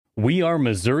We are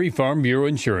Missouri Farm Bureau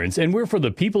Insurance, and we're for the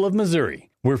people of Missouri.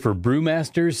 We're for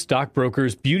brewmasters,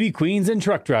 stockbrokers, beauty queens, and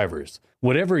truck drivers.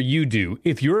 Whatever you do,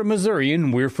 if you're a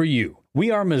Missourian, we're for you. We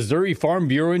are Missouri Farm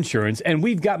Bureau Insurance, and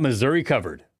we've got Missouri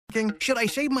covered. Should I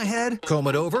shave my head? Comb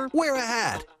it over? Wear a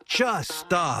hat? Just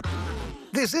stop.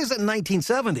 This isn't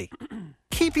 1970.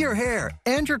 Keep your hair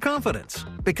and your confidence,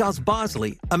 because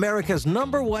Bosley, America's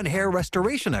 #1 hair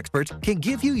restoration expert, can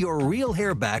give you your real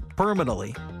hair back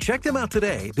permanently. Check them out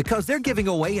today, because they're giving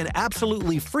away an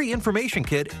absolutely free information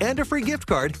kit and a free gift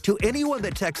card to anyone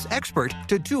that texts EXPERT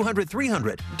to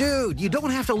 200-300. Dude, you don't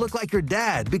have to look like your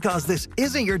dad, because this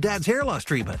isn't your dad's hair loss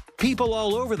treatment. People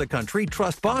all over the country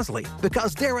trust Bosley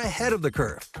because they're ahead of the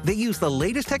curve. They use the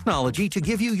latest technology to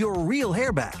give you your real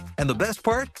hair back. And the best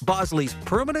part? Bosley's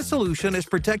permanent solution is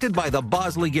protected by the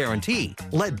Bosley Guarantee.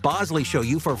 Let Bosley show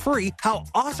you for free how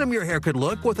awesome your hair could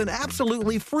look with an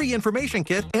absolutely free information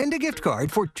kit and a gift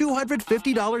card for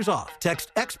 $250 off.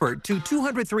 Text EXPERT to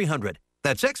 200-300.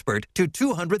 That's EXPERT to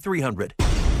 200-300.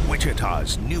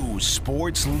 Wichita's news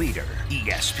sports leader,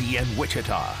 ESPN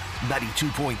Wichita,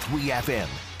 92.3 FM,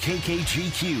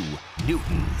 KKGQ,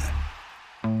 Newton.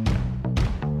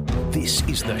 This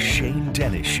is the Shane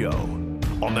Dennis Show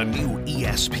on the new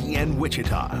ESPN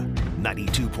Wichita,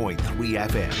 92.3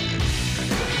 FM.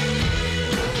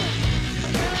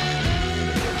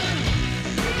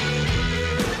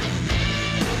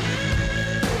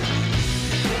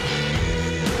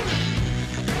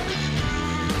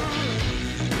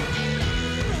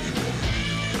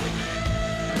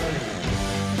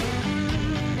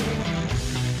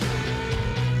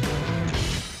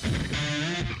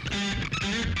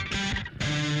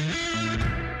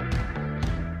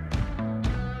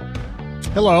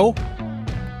 Hello.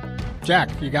 Jack,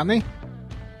 you got me?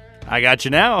 I got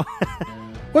you now.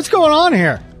 What's going on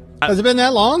here? Has it been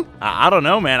that long? I don't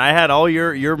know, man. I had all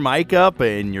your mic up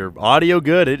and your audio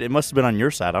good. It must have been on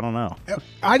your side. I don't know.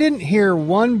 I didn't hear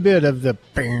one bit of the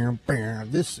bam,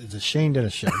 bam. This is a Shane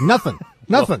Dennis show. Nothing.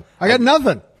 Nothing. I got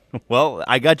nothing. Well,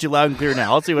 I got you loud and clear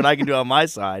now. I'll see what I can do on my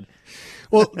side.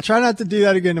 Well, try not to do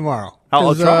that again tomorrow.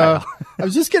 I'll try. I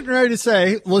was just getting ready to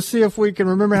say, let's see if we can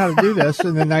remember how to do this.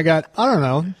 And then I got, I don't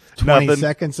know, 20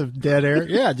 seconds of dead air.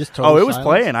 Yeah, just total it was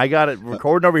silence. playing. I got it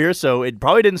recording over here, so it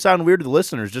probably didn't sound weird to the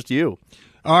listeners, just you.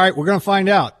 All right, we're going to find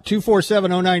out.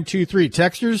 247-0923.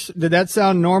 Texters, did that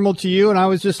sound normal to you and I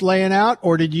was just laying out?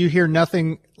 Or did you hear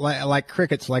nothing like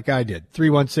crickets like I did?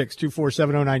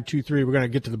 316-247-0923. We're going to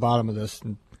get to the bottom of this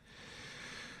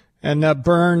and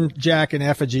burn Jack in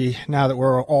effigy now that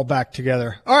we're all back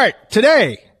together. All right,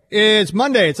 today is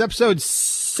Monday. It's episode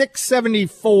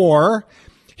 674.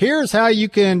 Here's how you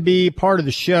can be part of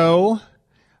the show.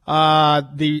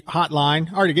 The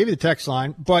hotline. I already gave you the text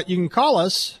line, but you can call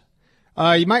us.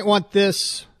 You might want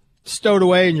this stowed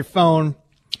away in your phone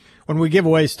when we give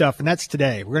away stuff, and that's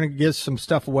today. We're going to give some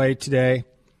stuff away today.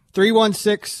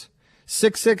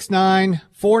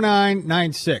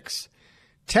 316-669-4996.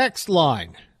 Text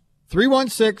line.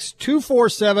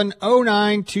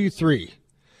 316-247-0923.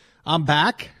 I'm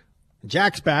back.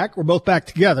 Jack's back. We're both back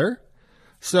together.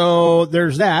 So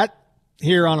there's that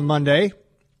here on a Monday.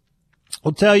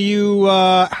 We'll tell you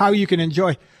how you can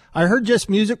enjoy. I heard just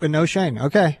music but no Shane.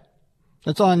 Okay.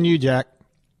 That's on you, Jack.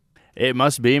 It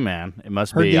must be, man. It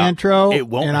must heard be. The intro, it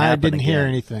won't and happen I didn't again. hear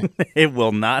anything. It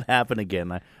will not happen again.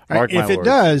 Mark my words. If it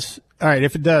does, all right,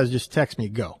 if it does, just text me,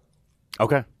 go.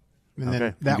 Okay. And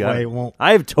then that way it won't.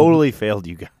 I have totally failed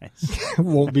you guys.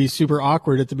 Won't be super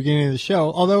awkward at the beginning of the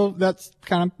show, although that's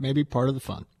kind of maybe part of the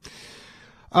fun.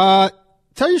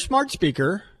 Tell your smart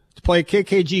speaker to play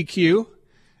KKGQ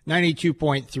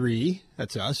 92.3.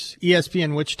 That's us.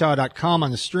 ESPNWichita.com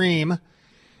on the stream.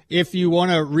 If you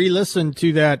want to re-listen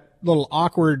to that little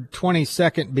awkward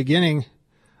 20-second beginning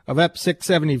of Ep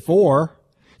 674,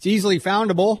 it's easily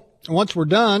foundable. And once we're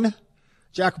done,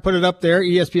 Jack will put it up there,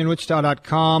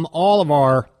 ESPNWichita.com. All of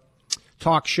our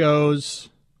talk shows,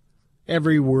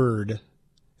 every word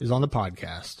is on the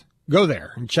podcast. Go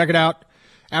there and check it out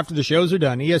after the shows are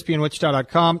done.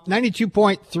 ESPNWichita.com,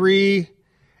 92.3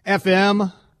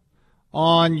 FM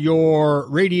on your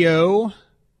radio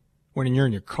when you're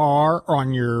in your car or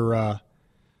on your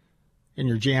in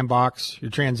your jam box,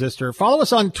 your transistor. Follow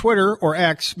us on Twitter or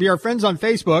X. Be our friends on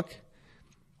Facebook.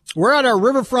 We're at our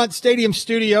Riverfront Stadium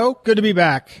studio. Good to be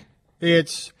back.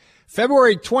 It's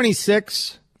February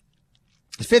 26th,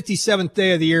 the 57th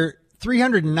day of the year,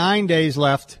 309 days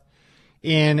left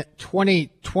in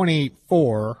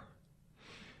 2024.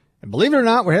 And believe it or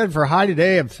not, we're headed for a high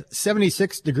today of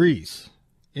 76 degrees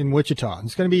in Wichita.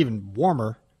 It's going to be even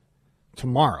warmer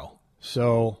tomorrow.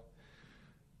 So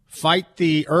fight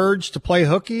the urge to play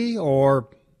hooky or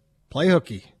play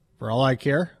hooky. for all I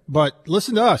care. But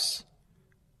listen to us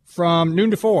from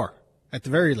noon to 4, at the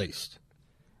very least,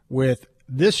 with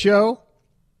this show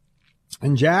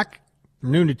and Jack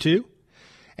from noon to 2,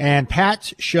 and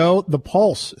Pat's show, The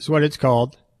Pulse is what it's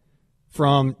called,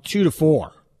 from 2 to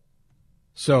 4.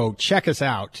 So check us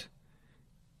out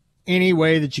any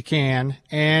way that you can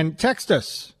and text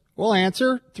us. We'll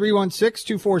answer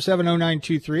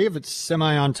 316-247-0923 if it's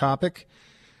semi on topic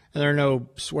and there are no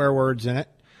swear words in it.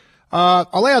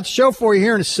 I'll lay out the show for you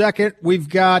here in a second. We've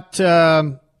got,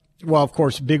 of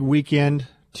course, a big weekend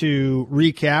to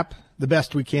recap the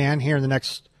best we can here in the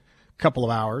next couple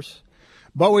of hours.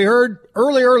 But we heard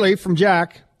early from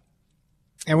Jack,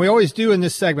 and we always do in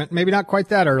this segment, maybe not quite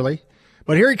that early,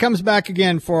 but here he comes back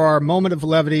again for our moment of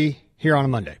levity here on a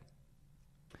Monday.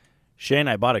 Shane,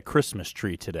 I bought a Christmas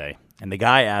tree today, and the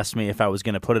guy asked me if I was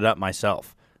going to put it up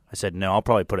myself. I said, no, I'll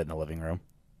probably put it in the living room.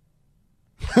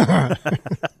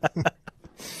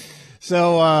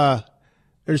 So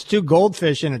there's two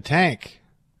goldfish in a tank,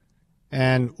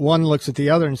 and one looks at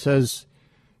the other and says,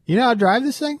 you know how to drive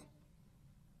this thing?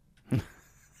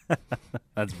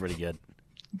 That's pretty good.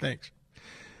 Thanks.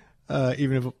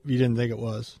 Even if you didn't think it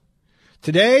was.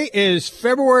 Today is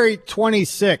February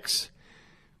 26th.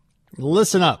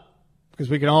 Listen up, because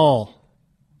we can all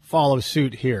follow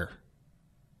suit here.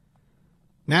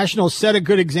 National Set a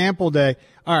Good Example Day.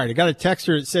 All right, I got a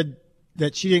texter that said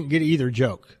that she didn't get either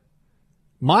joke.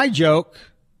 My joke,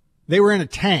 they were in a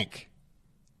tank,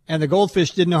 and the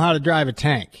goldfish didn't know how to drive a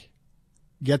tank.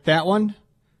 Get that one?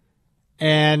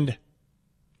 And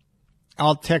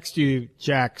I'll text you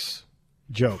Jack's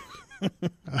joke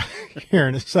here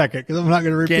in a second, because I'm not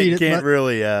going to repeat it. Can't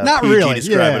really not PG really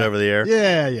describe it over the air.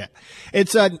 Yeah.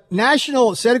 It's a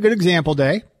National Set a Good Example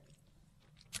Day,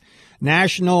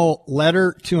 National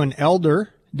Letter to an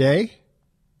Elder Day,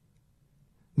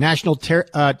 National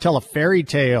Tell a Fairy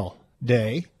Tale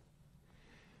Day,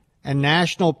 and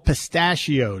National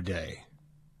Pistachio Day.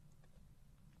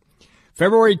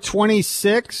 February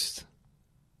 26th,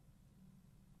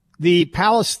 the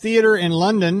Palace Theatre in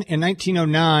London in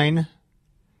 1909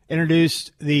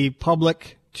 introduced the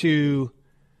public to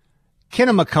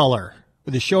Kinemacolor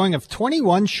with a showing of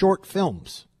 21 short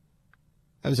films.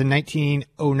 That was in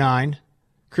 1909,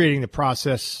 creating the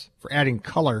process for adding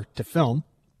color to film.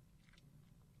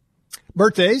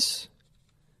 Birthdays: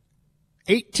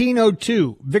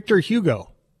 1802, Victor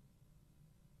Hugo.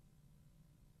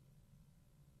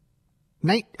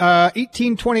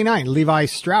 1829, Levi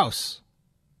Strauss.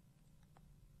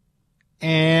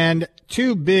 And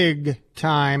two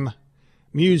big-time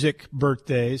music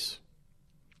birthdays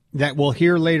that we'll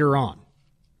hear later on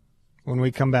when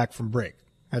we come back from break.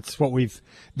 That's what we've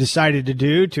decided to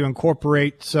do, to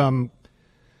incorporate some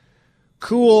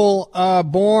cool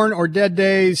born or dead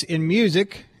days in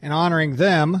music and honoring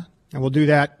them. And we'll do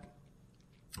that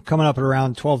coming up at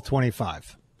around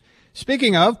 12:25.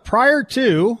 Speaking of, prior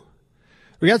to,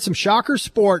 we got some Shocker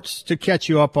sports to catch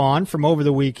you up on from over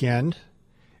the weekend.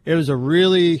 It was a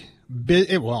really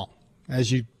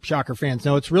as you Shocker fans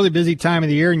know, it's a really busy time of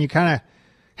the year, and you kind of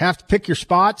have to pick your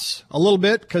spots a little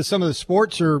bit because some of the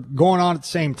sports are going on at the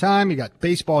same time. You got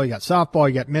baseball, you got softball,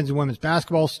 you got men's and women's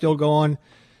basketball still going,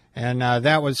 and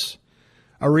that was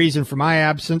a reason for my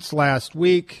absence last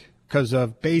week because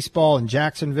of baseball in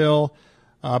Jacksonville.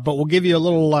 But we'll give you a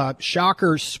little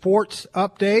Shocker sports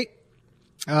update,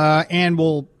 and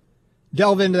we'll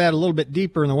delve into that a little bit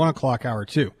deeper in the 1 o'clock hour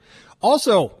too.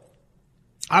 Also,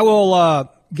 I will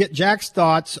get Jack's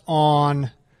thoughts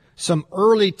on some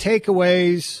early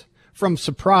takeaways from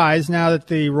Surprise now that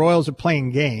the Royals are playing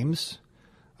games.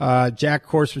 Jack, of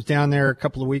course, was down there a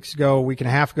couple of weeks ago, a week and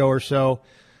a half ago or so,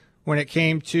 when it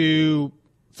came to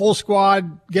full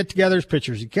squad get-togethers,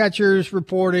 pitchers and catchers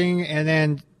reporting, and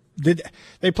then did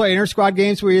they play inter-squad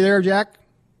games? Were you there, Jack?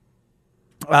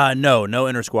 No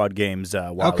inter-squad games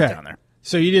while I was down there.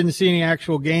 So you didn't see any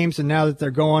actual games, and now that they're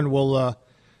going, we'll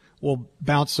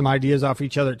bounce some ideas off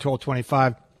each other at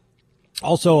 12:25.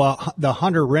 Also, the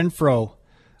Hunter Renfroe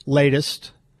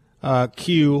latest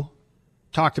Q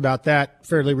talked about that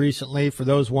fairly recently. For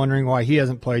those wondering why he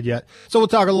hasn't played yet, so we'll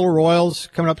talk a little Royals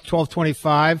coming up at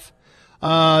 12:25.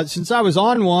 Since I was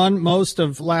on one most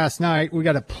of last night, we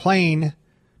got a plane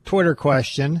Twitter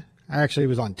question. I actually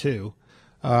was on two,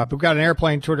 but we've got an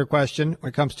airplane Twitter question when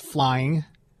it comes to flying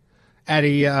at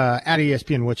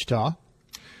ESPN Wichita.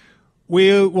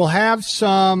 We will have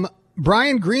some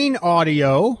Brian Green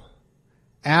audio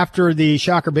after the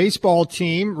Shocker baseball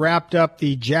team wrapped up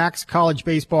the Jacks College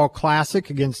Baseball Classic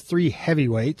against three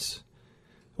heavyweights.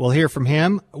 We'll hear from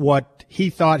him what he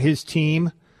thought his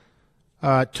team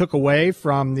took away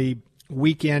from the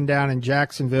weekend down in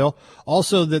Jacksonville.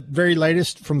 Also, the very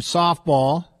latest from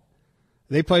softball.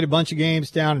 They played a bunch of games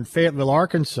down in Fayetteville,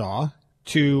 Arkansas,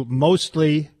 to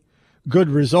mostly good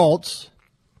results.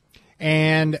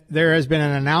 And there has been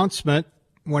an announcement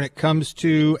when it comes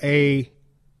to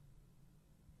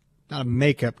not a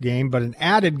makeup game, but an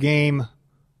added game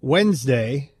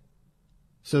Wednesday.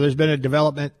 So there's been a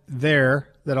development there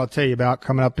that I'll tell you about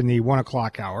coming up in the 1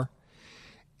 o'clock hour.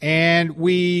 And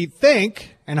we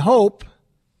think and hope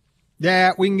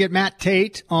that we can get Matt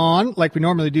Tate on like we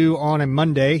normally do on a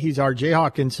Monday. He's our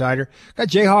Jayhawk insider. Got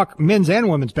Jayhawk men's and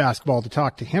women's basketball to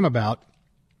talk to him about,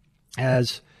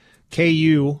 as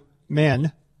KU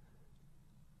men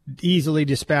easily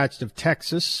dispatched of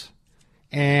Texas,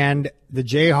 and the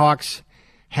Jayhawks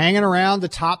hanging around the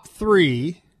top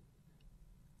 3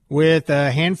 with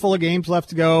a handful of games left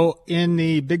to go in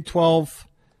the Big 12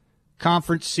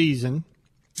 conference season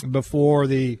before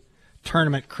the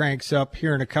tournament cranks up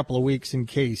here in a couple of weeks in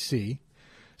KC.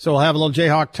 So we'll have a little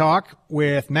Jayhawk talk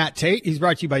with Matt Tate. He's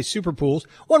brought to you by Super Pools.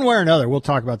 One way or another, we'll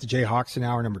talk about the Jayhawks in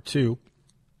hour number 2.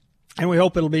 And we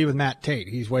hope it'll be with Matt Tate.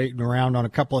 He's waiting around on a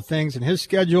couple of things in his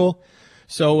schedule.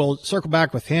 So we'll circle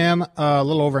back with him a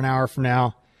little over an hour from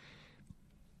now.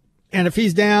 And if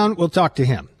he's down, we'll talk to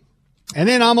him. And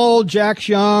then I'm old Jack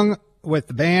Young with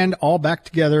the band all back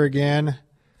together again.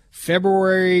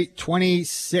 February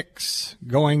 26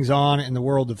 goings on in the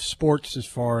world of sports as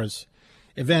far as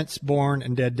events, born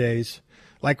and dead days,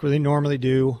 like we normally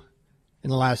do in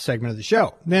the last segment of the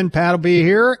show. Then Pat will be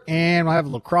here, and we'll have a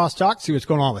little crosstalk, see what's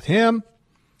going on with him,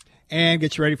 and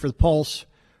get you ready for the Pulse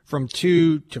from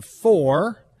 2 to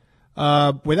 4.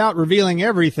 Without revealing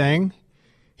everything,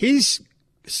 he's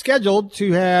scheduled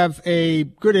to have a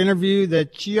good interview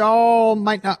that y'all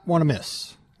might not want to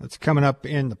miss. That's coming up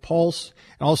in the Pulse.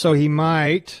 And also, he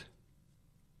might,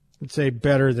 let's say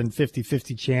better than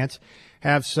 50-50 chance,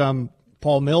 have some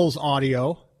Paul Mills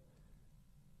audio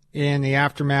in the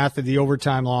aftermath of the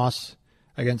overtime loss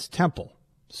against Temple.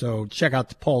 So check out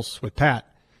the Pulse with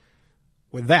Pat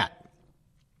with that.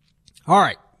 All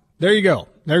right, there you go.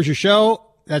 There's your show.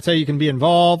 That's how you can be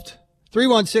involved.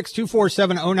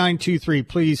 316-247-0923.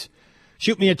 Please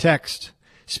shoot me a text.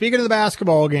 Speaking of the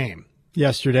basketball game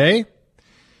yesterday,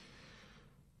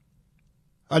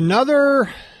 another,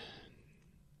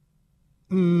 how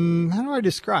do I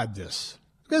describe this? I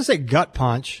was going to say gut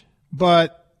punch,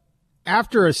 but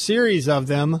after a series of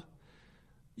them,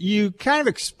 you kind of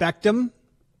expect them.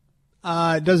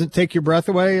 It doesn't take your breath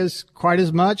away quite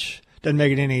as much. Doesn't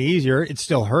make it any easier. It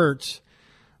still hurts.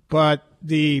 But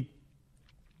the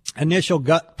initial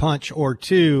gut punch or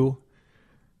two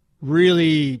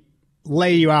really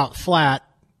lay you out flat.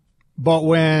 But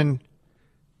when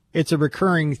it's a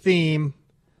recurring theme,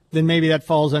 then maybe that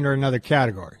falls under another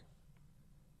category.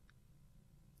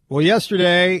 Well,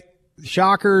 yesterday, the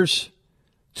Shockers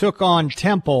took on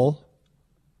Temple,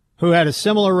 who had a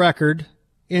similar record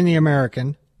in the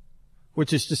American,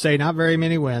 which is to say not very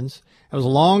many wins. It was a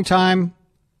long time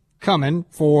coming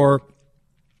for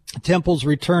Temple's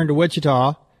return to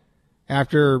Wichita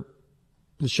after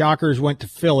the Shockers went to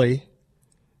Philly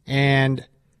and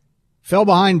fell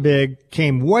behind big,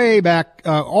 came way back,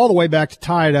 all the way back to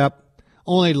tie it up,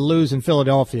 only to lose in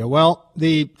Philadelphia. Well,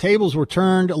 the tables were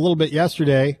turned a little bit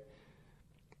yesterday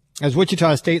as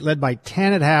Wichita State led by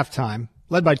 10 at halftime,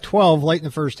 led by 12 late in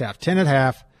the first half, 10 at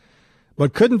half,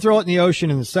 but couldn't throw it in the ocean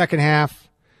in the second half,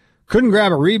 couldn't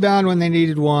grab a rebound when they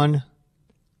needed one,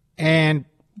 and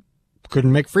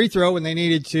couldn't make free throw when they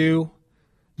needed to.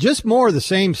 Just more of the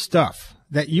same stuff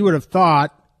that you would have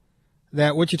thought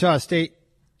that Wichita State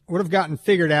would have gotten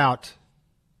figured out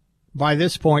by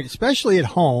this point, especially at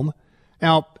home.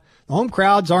 Now, the home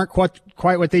crowds aren't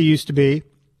quite what they used to be,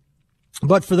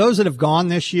 but for those that have gone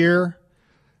this year,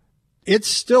 it's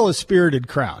still a spirited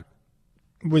crowd,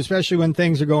 especially when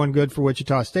things are going good for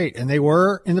Wichita State. And they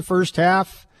were in the first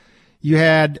half. You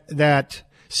had that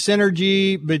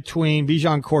synergy between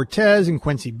Bijan Cortez and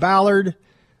Quincy Ballard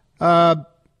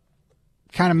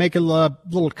kind of make a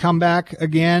little comeback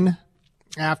again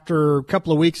after a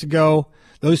couple of weeks ago.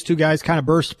 Those two guys kind of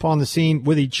burst upon the scene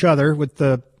with each other with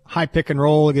the high pick and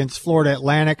roll against Florida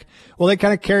Atlantic. Well, they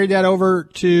kind of carried that over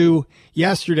to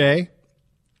yesterday.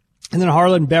 And then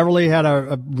Harlan Beverly had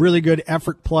a really good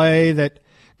effort play that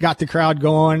got the crowd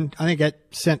going. I think it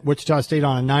sent Wichita State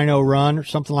on a 9-0 run or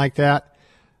something like that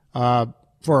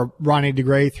for a Ronnie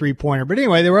DeGray three-pointer. But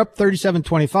anyway, they were up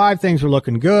 37-25. Things were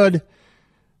looking good.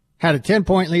 Had a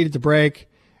 10-point lead at the break.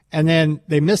 And then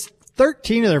they missed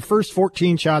 13 of their first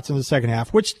 14 shots in the second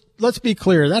half, which, let's be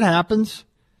clear, that happens.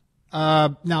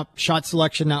 Now, shot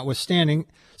selection notwithstanding,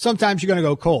 sometimes you're going to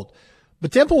go cold.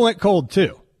 But Temple went cold,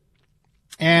 too.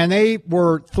 And they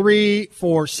were 3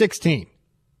 for 16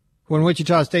 when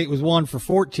Wichita State was 1 for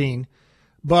 14.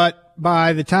 But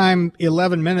by the time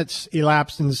 11 minutes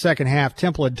elapsed in the second half,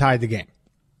 Temple had tied the game.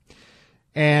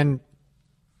 And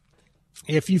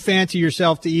if you fancy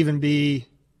yourself to even be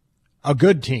a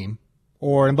good team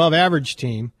or an above average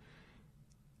team,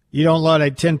 you don't let a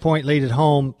 10-point lead at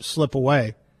home slip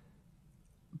away.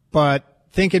 But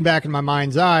thinking back in my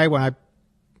mind's eye when I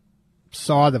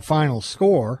saw the final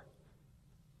score,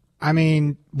 I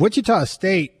mean, Wichita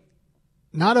State,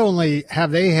 not only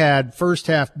have they had first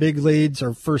half big leads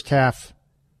or first half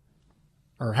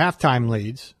or halftime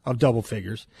leads of double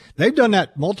figures, they've done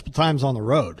that multiple times on the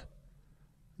road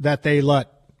that they let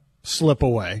slip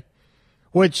away,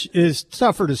 which is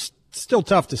still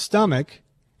tough to stomach,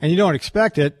 and you don't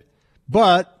expect it,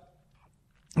 but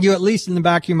you at least in the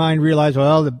back of your mind realize,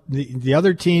 well, the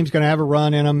other team's going to have a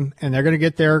run in them, and they're going to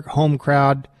get their home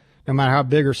crowd, no matter how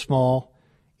big or small,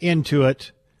 into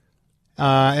it,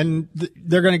 and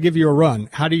they're going to give you a run.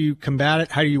 How do you combat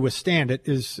it? How do you withstand it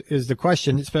is the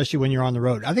question, especially when you're on the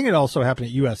road. I think it also happened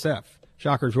at USF.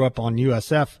 Shockers were up on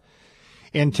USF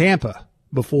in Tampa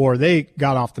before they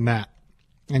got off the mat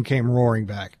and came roaring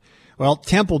back. Well,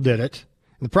 Temple did it.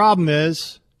 And the problem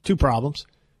is, two problems.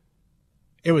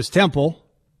 It was Temple,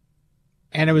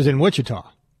 and it was in Wichita.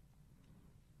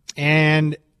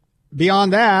 And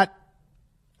beyond that,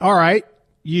 all right,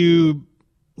 you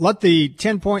let the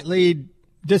 10-point lead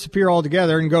disappear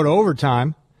altogether and go to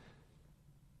overtime.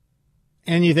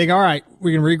 And you think, all right,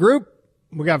 we can regroup.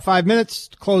 We got 5 minutes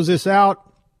to close this out.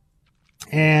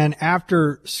 And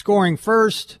after scoring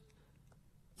first,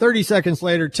 30 seconds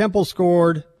later, Temple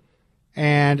scored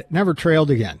and never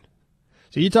trailed again.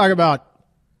 So you talk about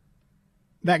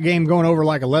that game going over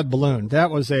like a lead balloon.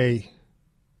 That was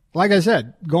like I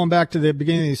said, going back to the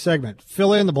beginning of the segment,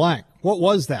 fill in the blank. What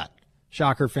was that,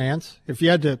 Shocker fans? If you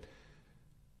had to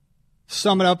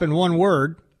sum it up in one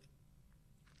word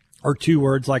or two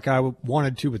words like I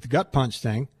wanted to with the gut punch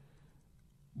thing,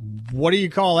 what do you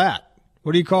call that?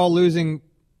 What do you call losing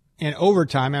in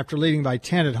overtime after leading by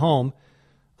 10 at home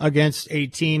against a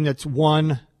team that's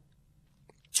won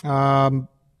as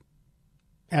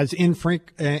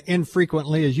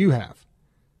infrequently as you have?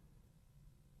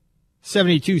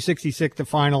 72-66 the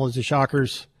final as the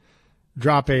Shockers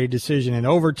drop a decision in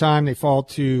overtime. They fall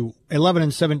to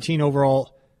 11-17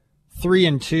 overall,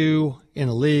 3-2 in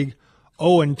the league,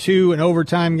 0-2 in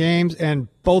overtime games, and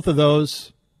both of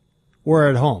those were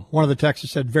at home. One of the texters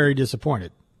said very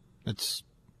disappointed. That's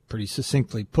pretty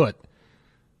succinctly put.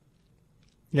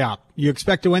 Yeah, you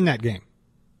expect to win that game.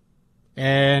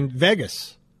 And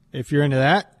Vegas, if you're into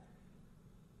that,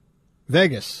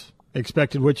 Vegas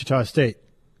expected Wichita State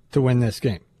to win this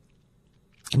game.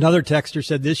 Another texter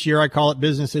said this year I call it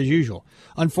business as usual.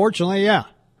 Unfortunately, yeah.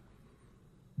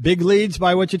 Big leads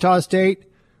by Wichita State,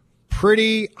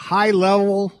 pretty high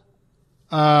level,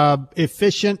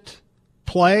 efficient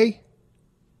play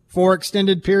for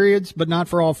extended periods, but not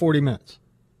for all 40 minutes.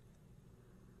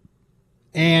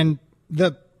 And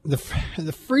the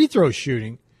free throw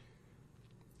shooting,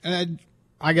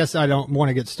 I guess I don't want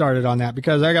to get started on that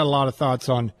because I got a lot of thoughts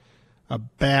on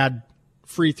bad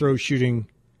free throw shooting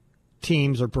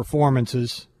teams or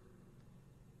performances.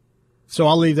 So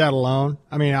I'll leave that alone.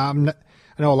 I mean, I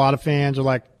know a lot of fans are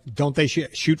like, don't they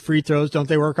shoot free throws? Don't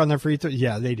they work on their free throws?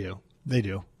 Yeah, they do. They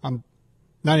do. I'm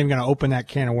not even going to open that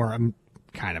can of worms. I'm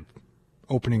kind of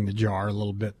opening the jar a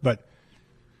little bit, but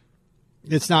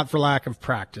it's not for lack of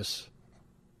practice.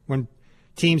 When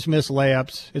teams miss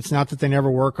layups, it's not that they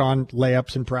never work on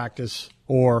layups in practice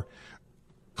or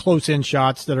close-in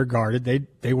shots that are guarded.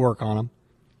 They work on them.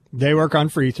 They work on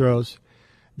free throws.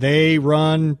 They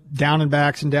run down and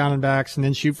backs and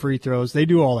then shoot free throws. They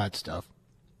do all that stuff.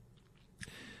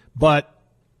 But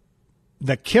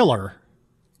the killer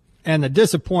and the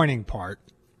disappointing part,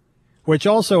 which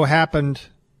also happened,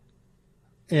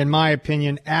 in my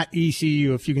opinion, at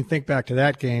ECU, if you can think back to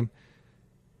that game,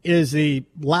 is the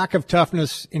lack of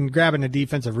toughness in grabbing a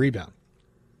defensive rebound.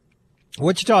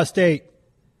 Wichita State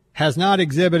has not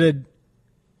exhibited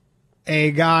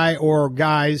a guy or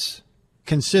guys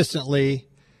consistently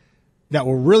that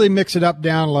will really mix it up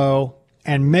down low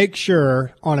and make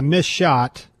sure on a missed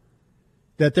shot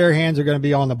that their hands are going to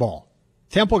be on the ball.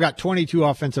 Temple got 22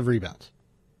 offensive rebounds,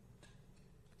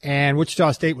 and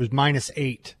Wichita State was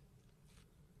 -8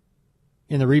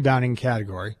 in the rebounding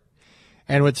category.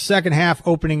 And with the second half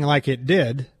opening like it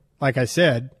did, like I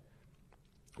said,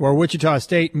 where Wichita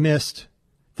State missed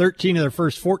 13 of their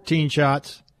first 14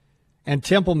 shots and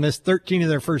Temple missed 13 of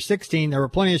their first 16, there were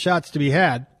plenty of shots to be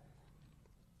had.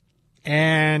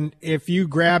 And if you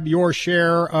grab your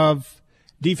share of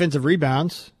defensive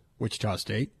rebounds, Wichita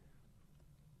State,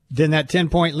 then that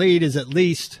 10-point lead is at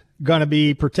least going to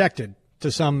be protected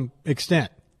to some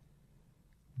extent.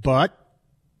 But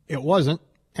it wasn't,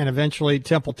 and eventually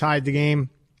Temple tied the game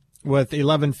with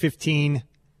 11:15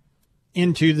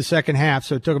 into the second half,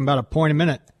 so it took them about a point a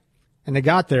minute. And they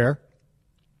got there,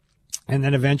 and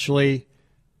then eventually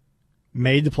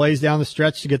made the plays down the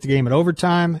stretch to get the game at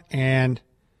overtime, and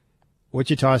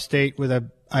Wichita State with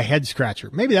a head-scratcher.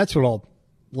 Maybe that's what I'll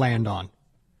land on,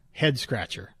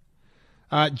 head-scratcher.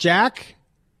 Jack,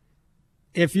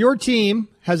 if your team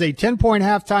has a 10-point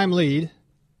halftime lead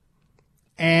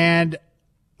and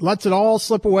lets it all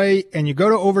slip away and you go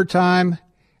to overtime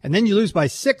and then you lose by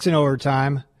 6 in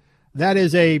overtime, that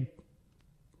is a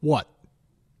what?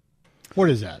 What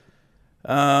is that?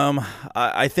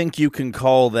 I think you can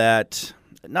call that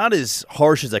not as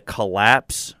harsh as a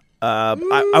collapse. I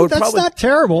would that's probably not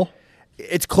terrible.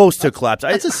 It's close to a collapse.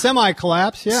 That's a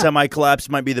semi-collapse, yeah. Semi-collapse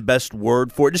might be the best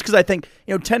word for it, just because I think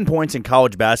 10 points in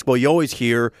college basketball, you always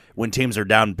hear when teams are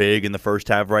down big in the first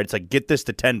half, right? It's like, get this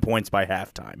to 10 points by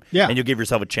halftime, and you'll give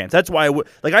yourself a chance. That's why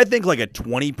I think like a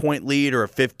 20-point lead or a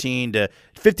 15 to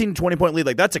 20-point lead,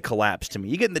 like that's a collapse to me.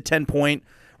 You get in the 10-point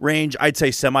range, I'd say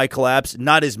semi-collapse,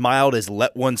 not as mild as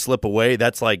let one slip away.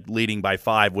 That's like leading by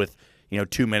 5 with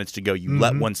 2 minutes to go. You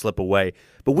let one slip away.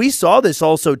 But we saw this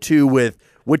also, too, with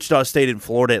Wichita State and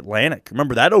Florida Atlantic.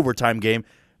 Remember that overtime game?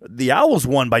 The Owls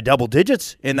won by double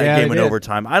digits in that game in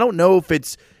overtime. I don't know if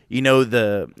it's,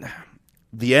 the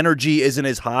energy isn't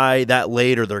as high that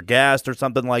late or they're gassed or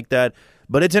something like that,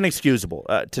 but it's inexcusable.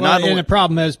 And the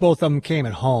problem is both of them came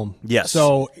at home. Yes.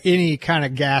 So any kind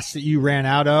of gas that you ran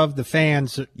out of, the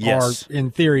fans are, in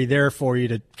theory, there for you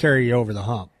to carry you over the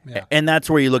hump. Yeah. And that's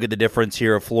where you look at the difference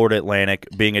here of Florida Atlantic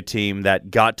being a team that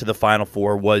got to the Final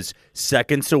Four, was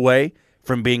seconds away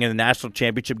from being in the national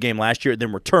championship game last year,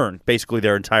 then returned basically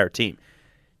their entire team.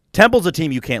 Temple's a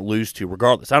team you can't lose to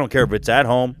regardless. I don't care if it's at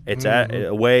home, it's at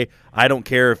away. I don't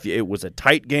care if it was a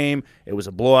tight game, it was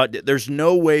a blowout. There's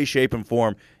no way, shape, and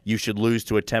form you should lose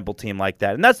to a Temple team like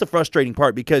that. And that's the frustrating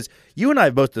part, because you and I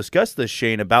have both discussed this,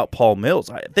 Shane, about Paul Mills.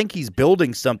 I think he's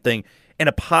building something in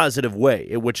a positive way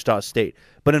at Wichita State.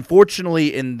 But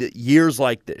unfortunately, in the years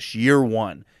like this, year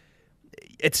one,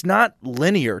 it's not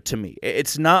linear to me.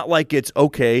 It's not like it's,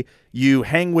 okay, you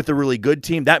hang with a really good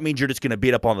team, that means you're just going to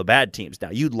beat up on the bad teams. Now,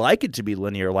 you'd like it to be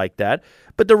linear like that,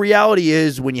 but the reality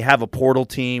is when you have a portal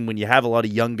team, when you have a lot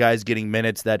of young guys getting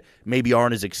minutes that maybe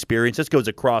aren't as experienced, this goes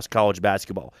across college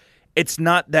basketball. It's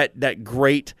not that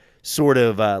great sort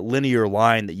of linear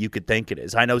line that you could think it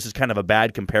is. I know this is kind of a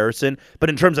bad comparison, but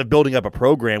in terms of building up a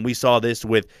program, we saw this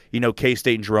with,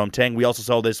 K-State and Jerome Tang. We also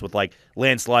saw this with, like,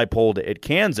 Lance Leipold at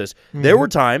Kansas. Mm-hmm. There were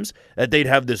times that they'd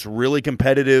have this really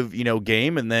competitive,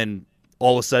 game, and then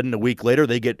all of a sudden a week later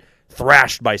they get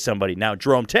thrashed by somebody. Now,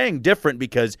 Jerome Tang, different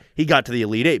because he got to the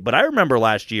Elite Eight, but I remember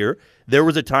last year there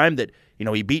was a time that,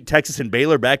 he beat Texas and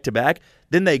Baylor back-to-back.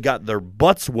 Then they got their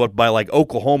butts whooped by, like,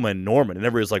 Oklahoma and Norman. And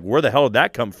everybody was like, where the hell did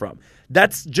that come from?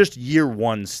 That's just year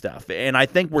one stuff. And I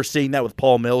think we're seeing that with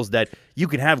Paul Mills, that you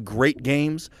can have great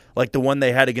games like the one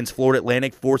they had against Florida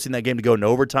Atlantic, forcing that game to go in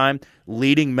overtime,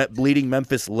 leading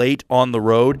Memphis late on the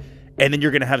road. And then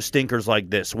you're going to have stinkers like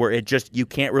this where you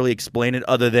can't really explain it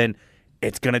other than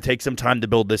it's going to take some time to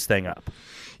build this thing up.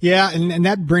 Yeah, and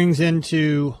that brings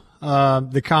into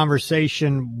the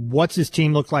conversation, what's his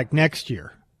team look like next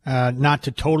year? Not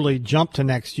to totally jump to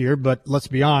next year, but let's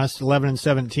be honest,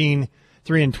 11-17,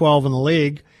 3-12 in the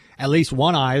league, at least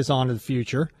one eye is on to the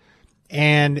future.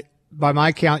 And by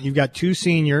my count, you've got 2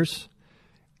 seniors,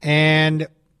 and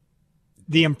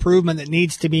the improvement that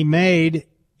needs to be made,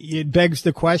 it begs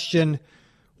the question,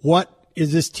 what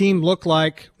does this team look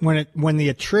like when the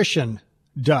attrition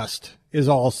dust is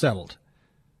all settled?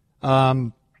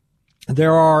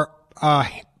 There are a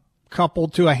couple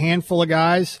to a handful of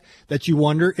guys that you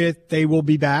wonder if they will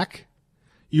be back.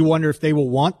 You wonder if they will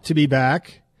want to be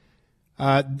back.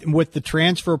 With the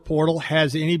transfer portal,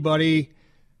 has anybody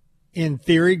in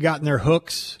theory gotten their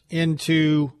hooks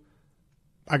into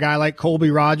a guy like Colby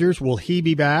Rogers? Will he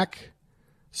be back?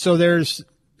 So there's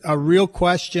a real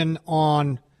question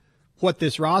on what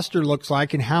this roster looks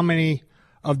like and how many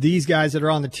of these guys that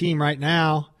are on the team right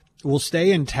now will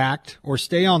stay intact or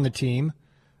stay on the team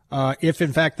if,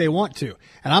 in fact, they want to.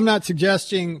 And I'm not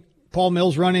suggesting Paul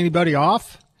Mills run anybody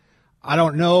off. I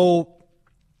don't know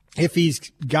if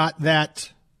he's got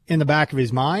that in the back of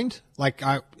his mind, like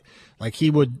he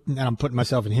would, and I'm putting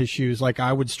myself in his shoes, like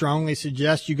I would strongly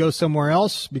suggest you go somewhere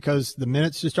else because the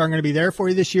minutes just aren't going to be there for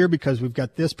you this year because we've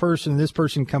got this person and this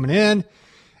person coming in,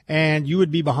 and you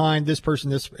would be behind this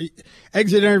person. This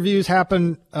exit interviews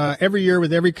happen every year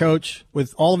with every coach,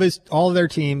 with all of their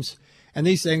teams, and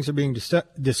these things are being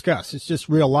discussed. It's just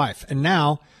real life. And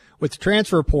now with the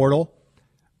transfer portal,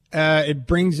 it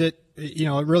brings it,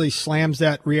 it really slams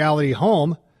that reality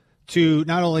home to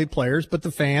not only players but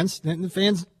the fans. And the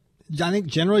fans, I think,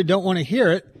 generally don't want to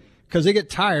hear it because they get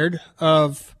tired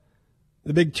of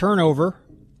the big turnover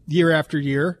year after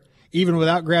year, even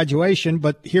without graduation.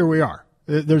 But here we are.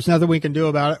 There's nothing we can do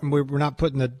about it, and we're not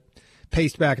putting the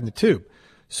paste back in the tube.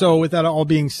 So with that all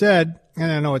being said,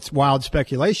 and I know it's wild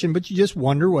speculation, but you just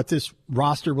wonder what this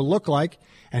roster will look like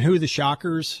and who the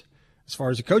Shockers, as far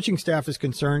as the coaching staff is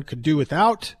concerned, could do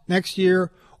without next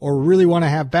year or really want to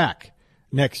have back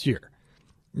next year.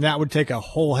 And that would take a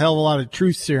whole hell of a lot of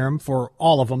truth serum for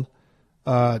all of them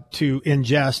to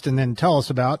ingest and then tell us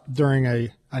about during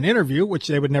an interview, which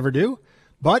they would never do.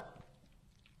 But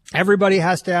everybody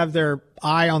has to have their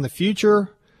eye on the future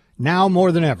now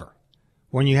more than ever.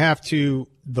 When you have to,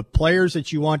 the players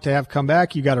that you want to have come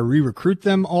back, you got to re-recruit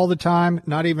them all the time,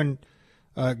 not even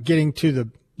getting to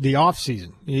the off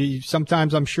season. You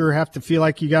sometimes, I'm sure, have to feel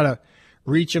like you got to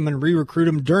reach them and re-recruit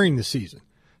them during the season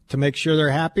to make sure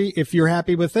they're happy if you're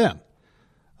happy with them.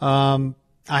 I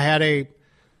had a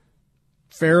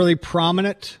fairly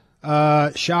prominent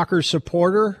Shocker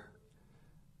supporter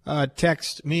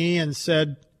text me and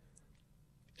said,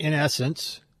 in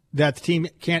essence, that the team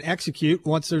can't execute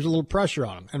once there's a little pressure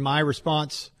on them. And my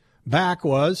response back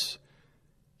was,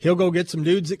 he'll go get some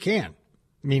dudes that can,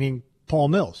 meaning Paul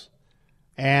Mills.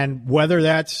 And whether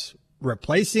that's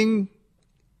replacing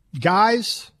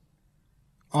guys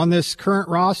on this current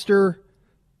roster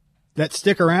that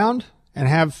stick around and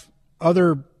have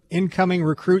other incoming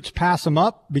recruits pass them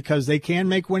up because they can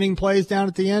make winning plays down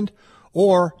at the end,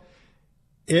 or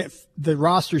if the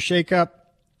roster shakeup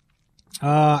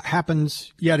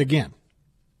happens yet again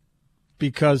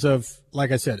because of,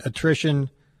 like I said,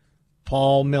 attrition.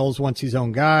 Paul Mills wants his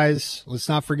own guys. Let's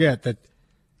not forget that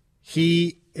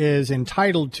he is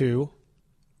entitled to,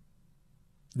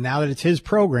 now that it's his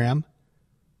program,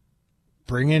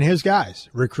 bring in his guys,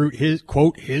 recruit his,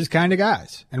 quote, his kind of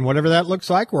guys. And whatever that looks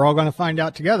like, we're all going to find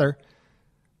out together.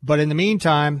 But in the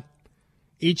meantime,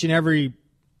 each and every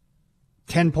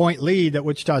 10-point lead that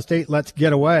Wichita State lets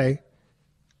get away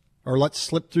or lets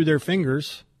slip through their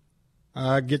fingers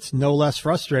gets no less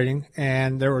frustrating.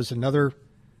 And there was another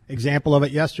example of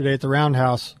it yesterday at the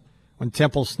Roundhouse when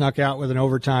Temple snuck out with an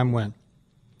overtime win.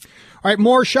 All right,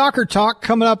 more Shocker talk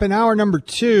coming up in hour number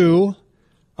 2.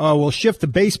 We'll shift to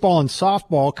baseball and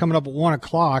softball coming up at 1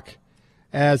 o'clock,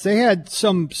 as they had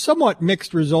some somewhat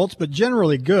mixed results, but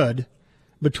generally good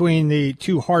between the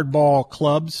two hardball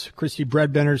clubs. Christy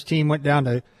Bredbender's team went down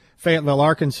to Fayetteville,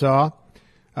 Arkansas.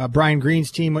 Brian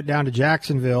Green's team went down to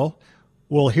Jacksonville.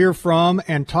 We'll hear from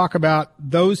and talk about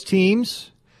those teams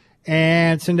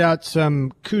and send out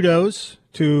some kudos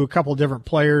to a couple different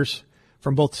players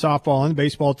from both softball and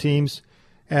baseball teams,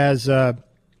 as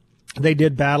they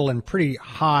did battle in pretty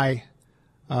high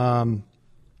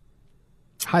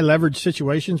leverage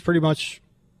situations pretty much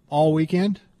all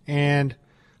weekend, and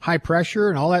high pressure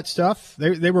and all that stuff.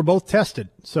 They were both tested.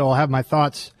 So I'll have my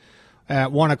thoughts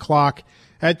at 1 o'clock.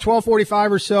 At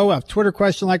 12:45 or so, we'll have a Twitter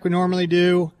question like we normally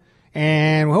do.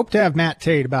 And we hope to have Matt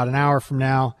Tate about an hour from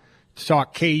now to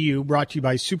talk KU, brought to you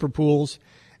by Super Pools,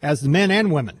 as the men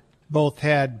and women both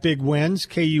had big wins.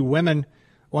 KU women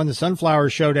won the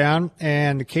Sunflower Showdown,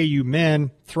 and the KU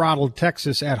men throttled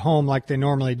Texas at home like they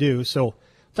normally do. So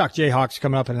talk Jayhawks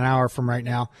coming up in an hour from right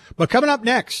now. But coming up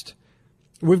next,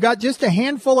 we've got just a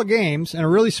handful of games and a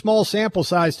really small sample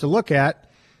size to look at.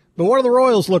 But what do the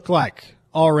Royals look like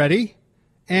already?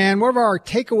 And what are our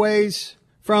takeaways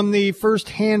from the first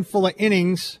handful of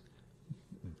innings?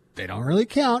 They don't really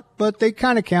count, but they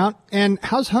kind of count. And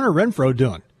how's Hunter Renfroe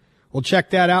doing? We'll check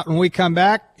that out when we come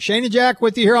back. Shane and Jack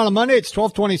with you here on a Monday. It's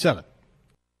 12:27.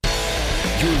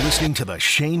 You're listening to The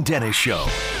Shane Dennis Show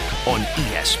on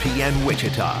ESPN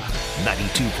Wichita,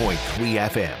 92.3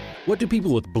 FM. What do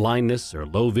people with blindness or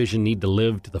low vision need to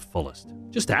live to the fullest?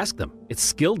 Just ask them. It's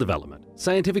skill development,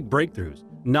 scientific breakthroughs,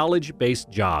 knowledge-based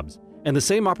jobs, and the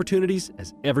same opportunities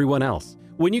as everyone else.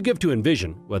 When you give to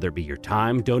Envision, whether it be your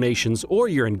time, donations, or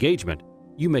your engagement,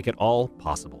 you make it all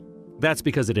possible. That's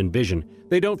because at Envision,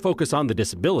 they don't focus on the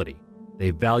disability. They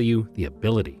value the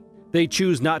ability. They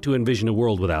choose not to envision a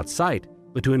world without sight,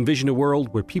 but to envision a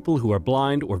world where people who are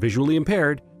blind or visually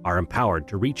impaired are empowered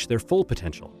to reach their full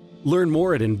potential. Learn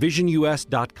more at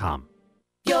envisionus.com.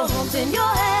 Your home's in your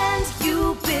hands,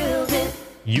 you build it.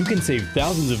 You can save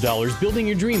thousands of dollars building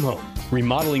your dream home.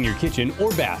 remodeling your kitchen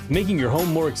or bath, making your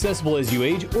home more accessible as you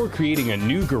age, or creating a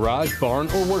new garage, barn,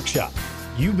 or workshop.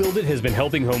 You Build It has been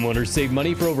helping homeowners save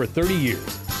money for over 30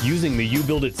 years. Using the You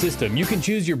Build It system, you can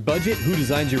choose your budget, who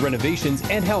designs your renovations,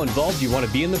 and how involved you want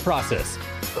to be in the process.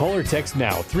 Call or text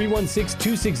now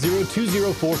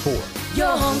 316-260-2044.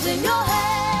 Your home's in your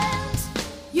hands.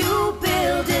 You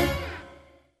build it.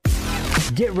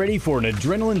 Get ready for an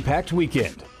adrenaline-packed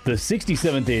weekend. The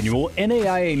 67th Annual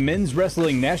NAIA Men's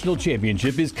Wrestling National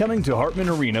Championship is coming to Hartman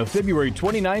Arena February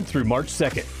 29th through March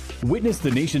 2nd. Witness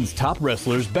the nation's top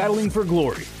wrestlers battling for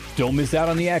glory. Don't miss out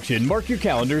on the action. Mark your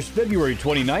calendars February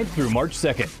 29th through March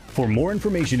 2nd. For more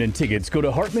information and tickets, go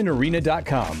to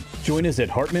hartmanarena.com. Join us at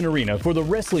Hartman Arena for the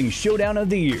Wrestling Showdown of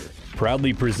the Year.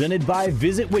 Proudly presented by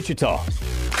Visit Wichita.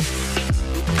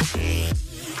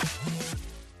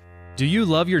 Do you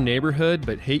love your neighborhood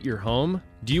but hate your home?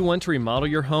 Do you want to remodel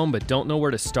your home but don't know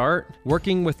where to start?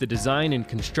 Working with the design and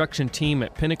construction team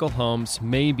at Pinnacle Homes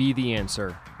may be the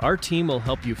answer. Our team will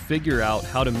help you figure out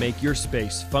how to make your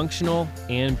space functional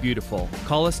and beautiful.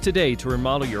 Call us today to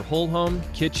remodel your whole home,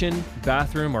 kitchen,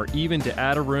 bathroom, or even to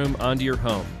add a room onto your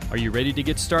home. Are you ready to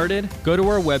get started? Go to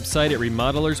our website at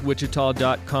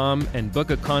remodelerswichita.com and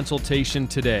book a consultation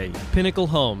today. Pinnacle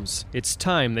Homes. It's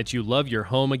time that you love your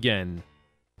home again.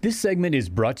 This segment is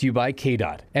brought to you by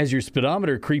KDOT. As your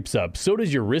speedometer creeps up, so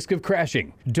does your risk of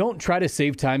crashing. Don't try to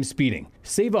save time speeding.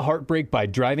 Save a heartbreak by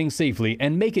driving safely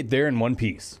and make it there in one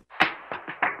piece.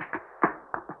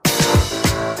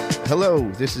 Hello,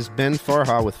 this is Ben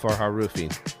Farha with Farha Roofing.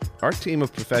 Our team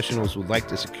of professionals would like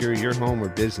to secure your home or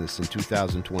business in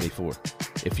 2024.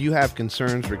 If you have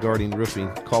concerns regarding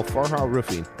roofing, call Farha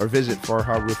Roofing or visit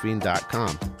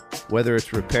farharoofing.com. Whether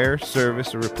it's repair,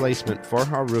 service, or replacement,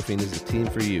 Farha Roofing is the team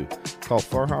for you. Call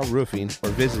Farha Roofing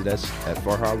or visit us at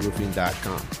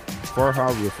farharoofing.com. Farha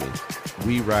Roofing.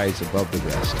 We rise above the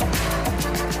rest.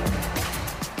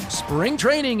 Spring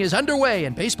training is underway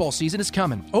and baseball season is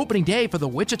coming. Opening day for the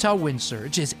Wichita Wind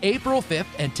Surge is April 5th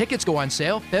and tickets go on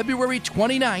sale February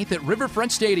 29th at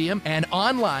Riverfront Stadium and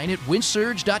online at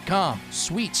windsurge.com.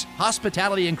 Suites,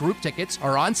 hospitality, and group tickets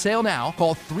are on sale now.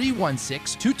 Call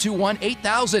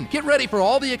 316-221-8000. Get ready for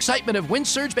all the excitement of Wind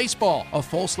Surge baseball. A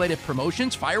full slate of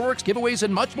promotions, fireworks, giveaways,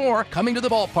 and much more coming to the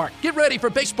ballpark. Get ready for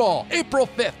baseball April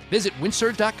 5th. Visit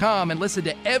windsurge.com and listen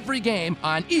to every game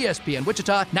on ESPN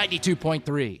Wichita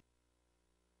 92.3.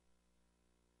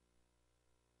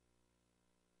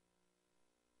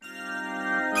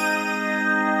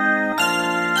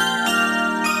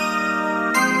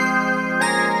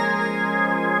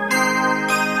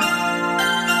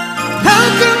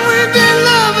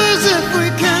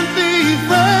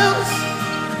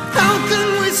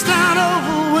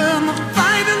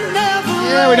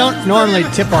 Yeah, we don't normally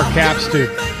tip our caps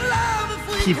to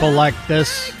people like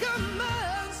this,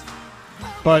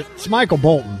 but it's Michael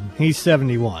Bolton. He's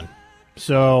 71.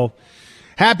 So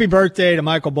happy birthday to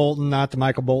Michael Bolton, not the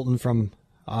Michael Bolton from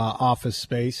Office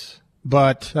Space,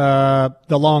 but the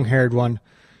long-haired one.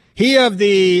 He of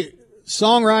the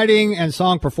songwriting and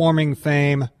song performing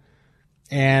fame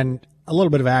and a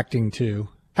little bit of acting too.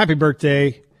 Happy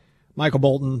birthday, Michael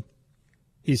Bolton.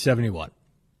 He's 71.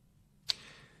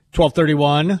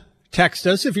 1231. Text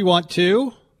us if you want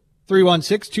to.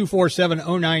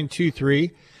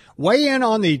 316-247-0923. Weigh in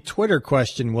on the Twitter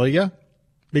question, will you?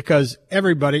 Because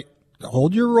everybody,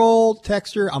 hold your roll,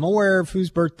 texter. I'm aware of whose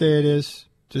birthday it is.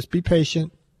 Just be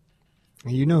patient.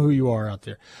 You know who you are out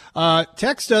there.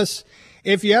 Text us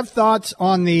if you have thoughts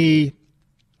on the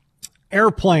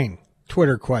airplane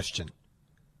Twitter question.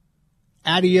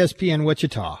 At ESPN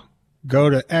Wichita. Go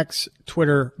to X,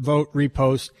 Twitter, vote,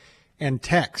 repost, and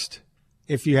text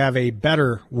if you have a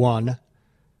better one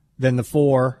than the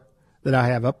four that I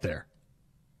have up there.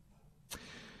 A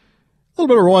little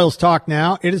bit of Royals talk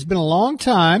now. It has been a long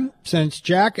time since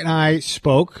Jack and I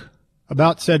spoke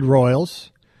about said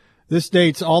Royals. This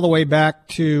dates all the way back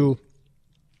to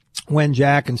when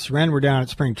Jack and Seren were down at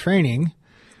spring training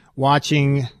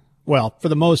watching, well, for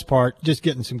the most part, just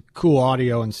getting some cool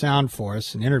audio and sound for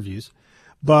us and interviews,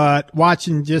 but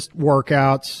watching just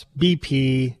workouts,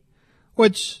 BP,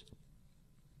 which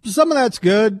some of that's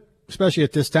good, especially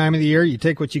at this time of the year. You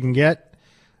take what you can get.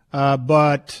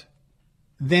 But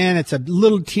then it's a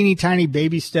little teeny tiny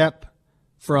baby step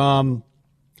from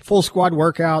full squad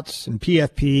workouts and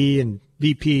PFP and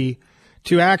BP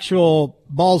to actual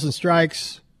balls and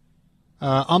strikes,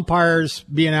 umpires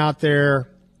being out there,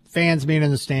 fans being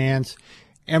in the stands.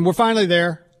 And we're finally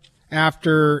there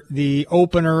after the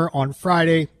opener on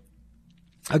Friday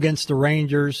against the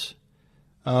Rangers.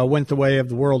 Went the way of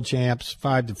the world champs,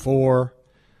 5-4.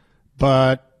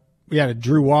 But We had a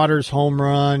Drew Waters home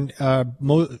run.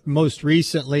 Most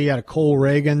recently, you had a Cole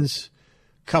Reagan's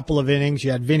couple of innings.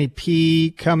 You had Vinny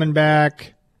P coming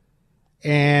back,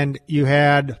 and you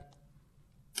had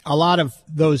a lot of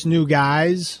those new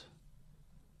guys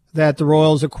that the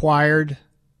Royals acquired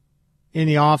in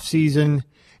the offseason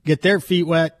get their feet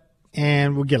wet,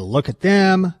 and we'll get a look at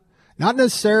them. Not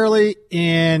necessarily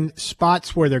in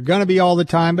spots where they're going to be all the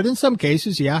time, but in some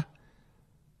cases, yeah.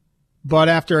 But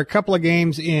after a couple of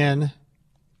games in,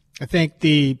 I think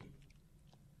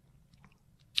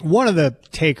one of the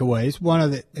takeaways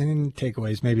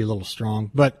may be a little strong,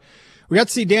 but we got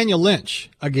to see Daniel Lynch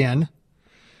again.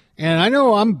 And I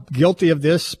know I'm guilty of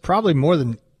this probably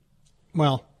way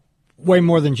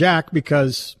more than Jack,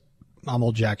 because I'm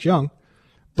old Jack Young.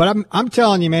 But I'm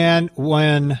telling you, man,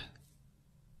 when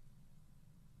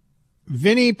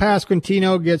Vinny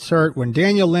Pasquantino gets hurt, when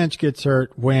Daniel Lynch gets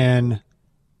hurt, when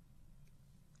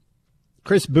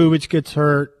Chris Bubich gets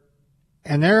hurt,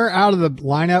 and they're out of the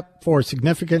lineup for a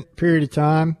significant period of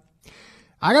time,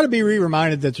 I got to be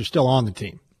reminded that they're still on the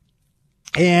team.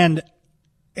 And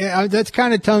that's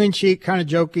kind of tongue-in-cheek, kind of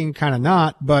joking, kind of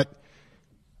not, but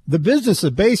the business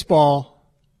of baseball,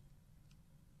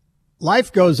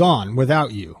 life goes on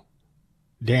without you.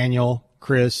 Daniel,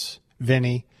 Chris,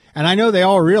 Vinny, and I know they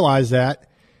all realize that,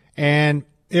 and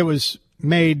it was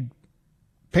made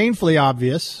painfully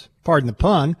obvious, pardon the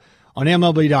pun, on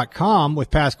MLB.com with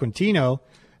Pasquantino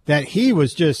that he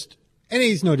was just, and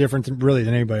he's no different than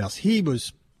anybody else. He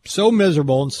was so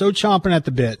miserable and so chomping at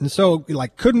the bit, and so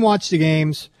couldn't watch the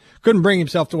games, couldn't bring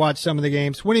himself to watch some of the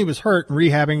games when he was hurt and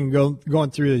rehabbing and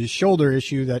going through his shoulder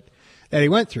issue that he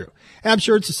went through. And I'm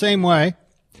sure it's the same way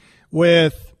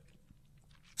with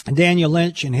Daniel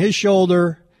Lynch and his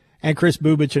shoulder and Chris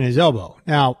Bubich and his elbow.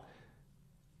 Now,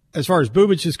 as far as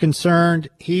Bubich is concerned,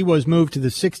 he was moved to the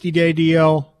 60-day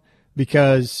deal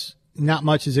because not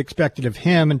much is expected of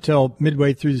him until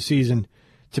midway through the season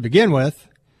to begin with.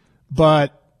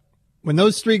 But when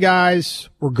those three guys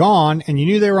were gone and you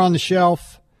knew they were on the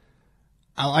shelf,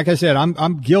 like I said,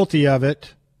 I'm guilty of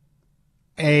it.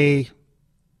 When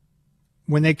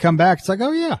they come back, it's like,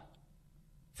 oh yeah,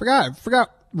 forgot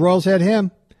Royals had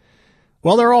him.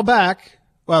 Well, they're all back.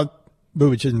 Well,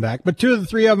 Bubich isn't back, but two of the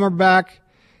three of them are back.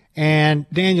 And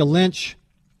Daniel Lynch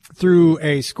threw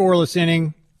a scoreless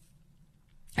inning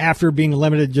after being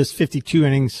limited just 52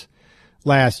 innings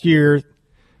last year.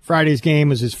 Friday's game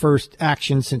was his first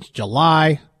action since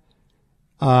July.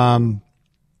 Now,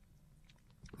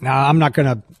 I'm not going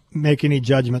to make any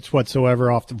judgments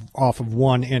whatsoever off of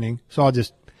one inning, so I'll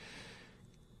just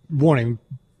won't even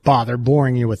bother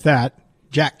boring you with that.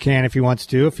 Jack can if he wants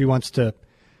to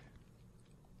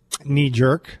knee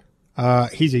jerk.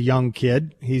 He's a young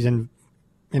kid. He's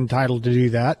entitled to do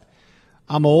that.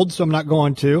 I'm old, so I'm not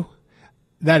going to.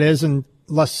 That is,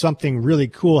 unless something really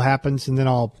cool happens, and then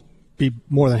I'll be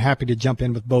more than happy to jump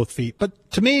in with both feet.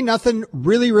 But to me, nothing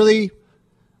really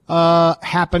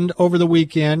happened over the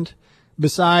weekend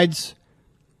besides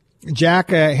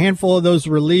Jack, a handful of those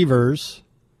relievers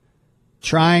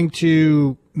trying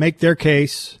to make their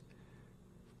case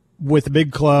with the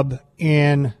big club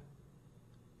in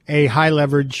a high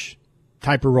leverage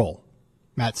type of role.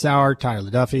 Matt Sauer,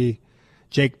 Tyler Duffy,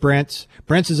 Jake Brentz.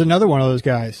 Brentz is another one of those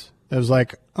guys that was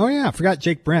like, oh yeah, I forgot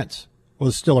Jake Brentz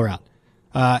was still around.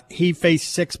 He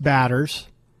faced 6 batters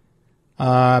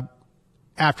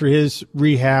after his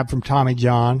rehab from Tommy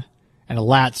John and a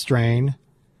lat strain.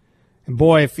 And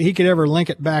boy, if he could ever link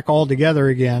it back all together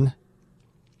again,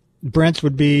 Brentz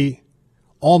would be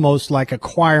almost like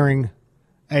acquiring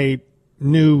a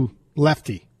new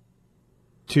lefty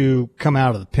to come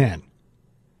out of the pen.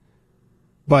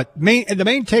 But the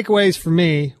main takeaways for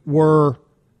me were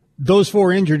those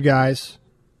 4 injured guys,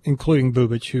 including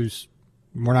Bubich, who's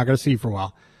we're not going to see for a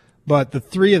while, but the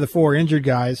 3 of the 4 injured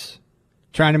guys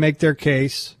trying to make their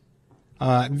case.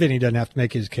 Vinny doesn't have to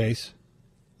make his case,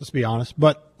 let's be honest,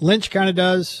 but Lynch kind of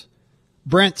does,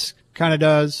 Brentz kind of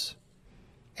does,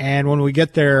 and when we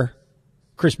get there,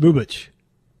 Chris Bubich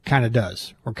kind of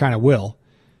does, or kind of will,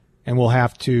 and we'll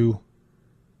have to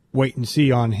wait and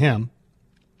see on him.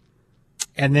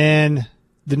 And then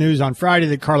the news on Friday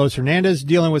that Carlos Hernandez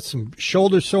dealing with some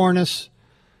shoulder soreness.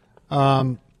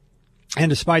 And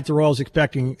despite the Royals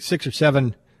expecting 6 or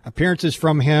 7 appearances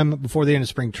from him before the end of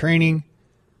spring training,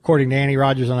 according to Andy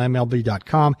Rogers on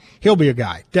MLB.com, he'll be a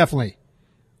guy definitely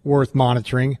worth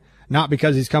monitoring. Not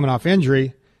because he's coming off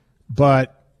injury,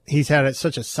 but he's had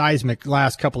such a seismic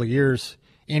last couple of years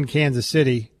in Kansas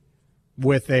City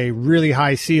with a really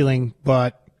high ceiling,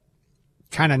 but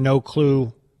kind of no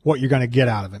clue what you're going to get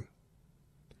out of him.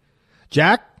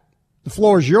 Jack, the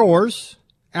floor is yours.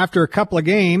 after a couple of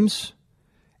games,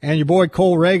 and your boy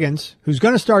Cole Reagans, who's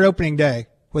going to start opening day,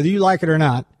 whether you like it or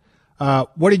not.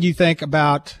 What did you think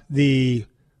about who'd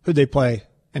they play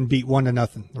and beat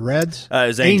 1-0? The Reds? It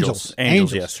was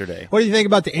Angels yesterday. What do you think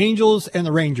about the Angels and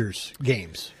the Rangers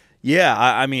games? Yeah,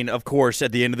 I mean, of course,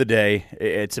 at the end of the day,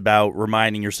 it's about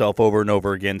reminding yourself over and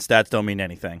over again, stats don't mean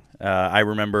anything. I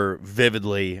remember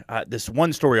vividly, this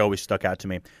one story always stuck out to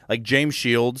me. Like James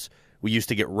Shields, we used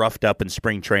to get roughed up in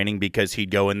spring training because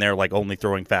he'd go in there like only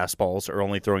throwing fastballs or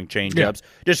only throwing changeups,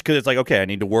 just because it's like, okay, I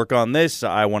need to work on this,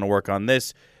 I want to work on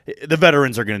this. The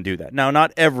veterans are going to do that. Now,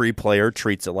 not every player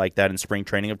treats it like that in spring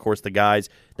training. Of course, the guys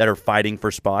that are fighting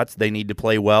for spots, they need to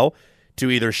play well to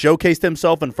either showcase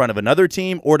themselves in front of another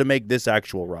team or to make this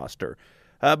actual roster.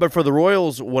 But for the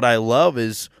Royals, what I love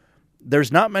is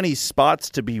there's not many spots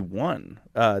to be won.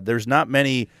 There's not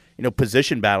many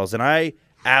position battles, and I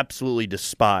absolutely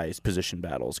despise position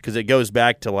battles because it goes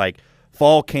back to like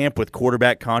fall camp with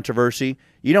quarterback controversy.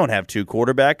 You don't have two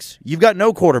quarterbacks. You've got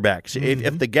no quarterbacks. Mm-hmm.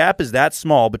 If the gap is that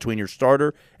small between your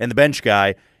starter and the bench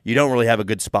guy, you don't really have a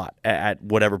good spot at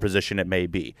whatever position it may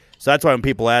be. So that's why when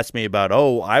people ask me about,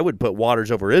 I would put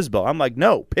Waters over Isbell, I'm like,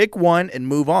 no, pick one and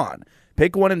move on.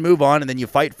 Pick one and move on, and then you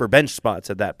fight for bench spots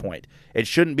at that point. It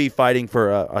shouldn't be fighting for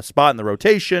a spot in the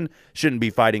rotation, shouldn't be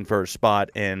fighting for a spot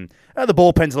in the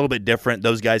bullpen's a little bit different.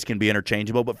 Those guys can be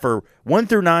interchangeable, but for 1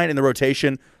 through 9 in the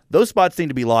rotation, those spots seem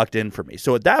to be locked in for me.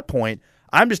 So at that point,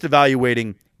 I'm just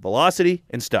evaluating velocity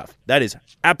and stuff. That is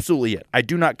absolutely it. I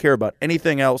do not care about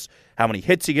anything else, how many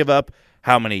hits you give up,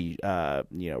 how many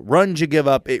runs you give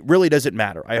up. It really doesn't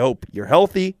matter. I hope you're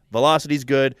healthy, velocity's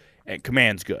good, and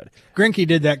command's good. Greinke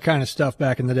did that kind of stuff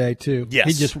back in the day, too. Yes.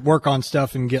 He'd just work on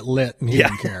stuff and get lit, and he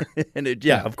didn't care. And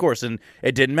of course, and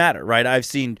it didn't matter, right? I've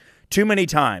seen too many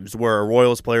times where a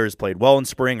Royals player has played well in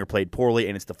spring or played poorly,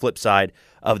 and it's the flip side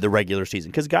of the regular season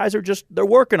because guys are they're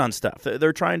working on stuff.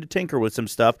 They're trying to tinker with some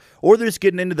stuff, or they're just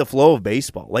getting into the flow of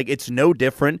baseball. Like, it's no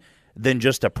different than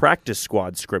just a practice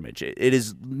squad scrimmage. It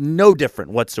is no different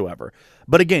whatsoever.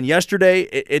 But again, yesterday,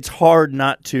 it's hard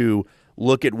not to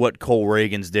look at what Cole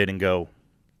Reagans did and go,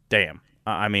 damn.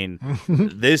 I mean,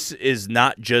 this is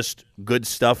not just good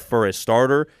stuff for a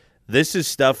starter. This is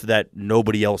stuff that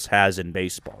nobody else has in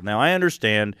baseball. Now, I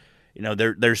understand,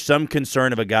 there's some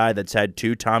concern of a guy that's had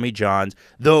 2 Tommy Johns,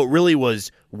 though it really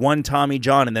was 1 Tommy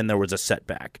John and then there was a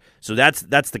setback. So that's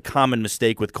the common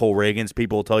mistake with Cole Reagans.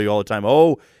 People will tell you all the time,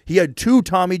 he had 2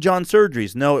 Tommy John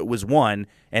surgeries. No, it was 1,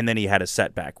 and then he had a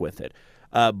setback with it.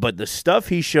 But the stuff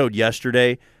he showed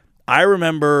yesterday, I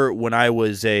remember when I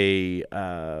was a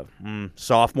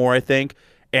sophomore, I think,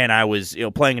 and I was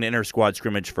playing an inter-squad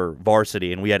scrimmage for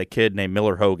varsity, and we had a kid named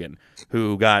Miller Hogan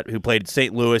who played at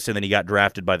St. Louis, and then he got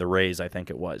drafted by the Rays, I think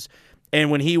it was.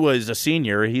 And when he was a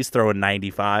senior, he's throwing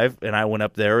 95, and I went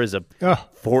up there as a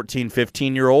 14,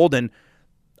 15-year-old, and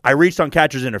I reached on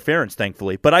catcher's interference,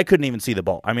 thankfully, but I couldn't even see the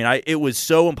ball. I mean, it was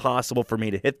so impossible for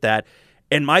me to hit that.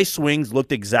 And my swings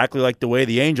looked exactly like the way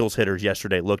the Angels hitters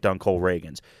yesterday looked on Cole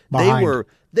Reagans.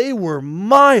 They were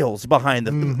miles behind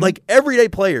them. Like everyday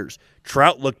players.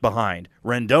 Trout looked behind.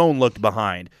 Rendon looked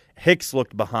behind. Hicks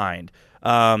looked behind.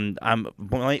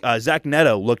 Zach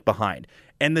Neto looked behind.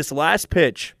 And this last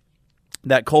pitch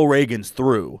that Cole Reagans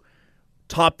threw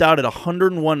topped out at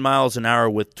 101 miles an hour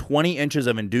with 20 inches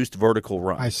of induced vertical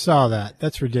run. I saw that.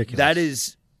 That's ridiculous. That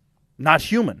is not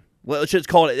human. Well, let's just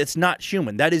call it, it's not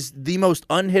human. That is the most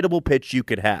unhittable pitch you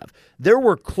could have. There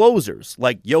were closers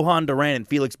like Johan Duran and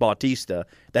Felix Bautista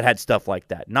that had stuff like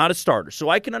that, not a starter. So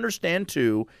I can understand,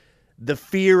 too, the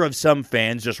fear of some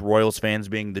fans, just Royals fans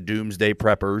being the doomsday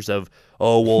preppers of,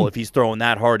 if he's throwing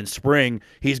that hard in spring,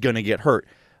 he's going to get hurt.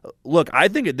 Look, I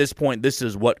think at this point, this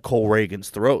is what Cole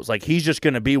Reagans throws. Like, he's just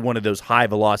going to be one of those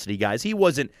high-velocity guys. He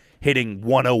wasn't hitting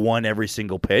 101 every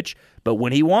single pitch, but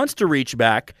when he wants to reach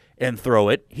back and throw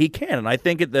it, he can. And I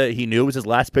think he knew it was his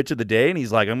last pitch of the day, and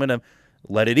he's like, I'm going to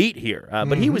let it eat here.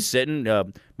 But he was sitting,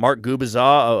 Mark Gubiza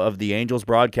of the Angels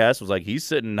broadcast was like, he's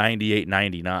sitting 98,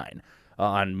 99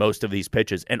 on most of these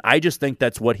pitches. And I just think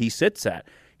that's what he sits at.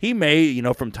 He may,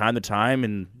 from time to time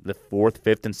in the 4th,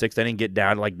 5th, and 6th inning get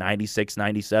down to like 96,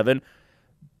 97.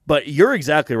 But you're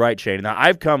exactly right, Shane. Now,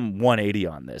 I've come 180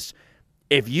 on this.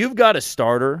 If you've got a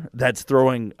starter that's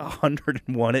throwing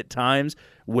 101 at times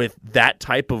with that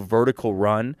type of vertical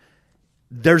run,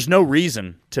 there's no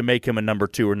reason to make him a number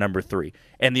 2 or number 3.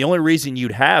 And the only reason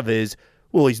you'd have is,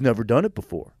 he's never done it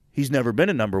before. He's never been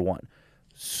a number 1.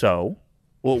 So,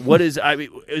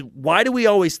 why do we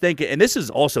always think, and this is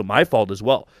also my fault as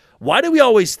well, why do we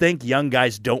always think young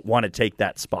guys don't want to take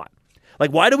that spot?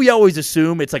 Like, why do we always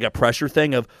assume it's like a pressure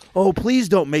thing of, oh, please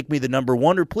don't make me the number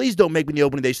one, or please don't make me the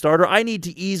opening day starter. I need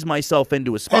to ease myself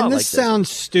into a spot and like this this. sounds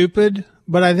stupid,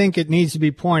 but I think it needs to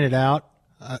be pointed out.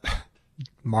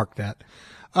 Mark that.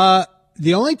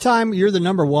 The only time you're the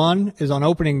number one is on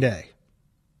opening day.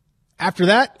 After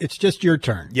that, it's just your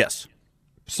turn. Yes.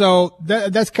 So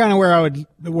that's kind of where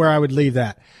I would leave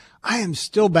that. I am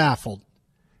still baffled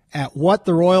at what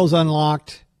the Royals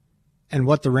unlocked and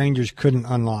what the Rangers couldn't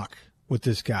unlock with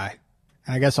this guy.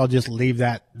 And I guess I'll just leave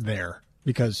that there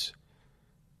because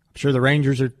I'm sure the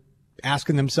Rangers are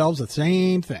asking themselves the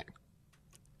same thing.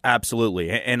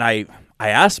 Absolutely. And I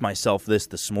asked myself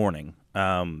this morning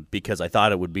because I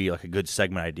thought it would be like a good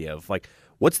segment idea of like,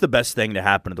 what's the best thing to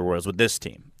happen to the Royals with this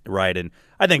team, right? And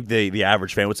I think the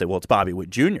average fan would say, well, it's Bobby Witt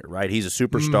Jr., right? He's a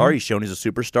superstar. Mm-hmm. He's shown he's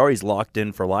a superstar. He's locked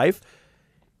in for life.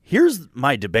 Here's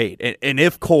my debate. And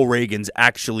if Cole Reagans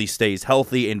actually stays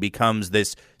healthy and becomes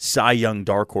this Cy Young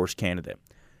dark horse candidate,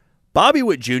 Bobby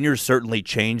Witt Jr. certainly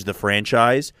changed the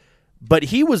franchise, but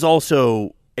he was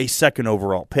also a second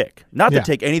overall pick. Not to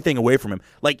take anything away from him.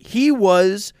 Like, he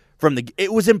was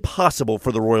it was impossible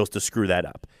for the Royals to screw that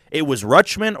up. It was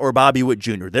Rutschman or Bobby Witt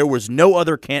Jr. There was no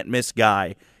other can't-miss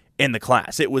guy in the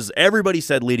class. It was, everybody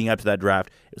said leading up to that draft,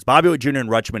 it was Bobby Witt Jr. and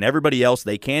Rutschman. Everybody else,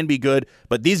 they can be good,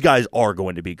 but these guys are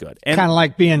going to be good. Kind of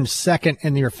like being second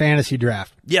in your fantasy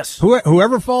draft. Yes.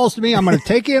 Whoever falls to me, I'm going to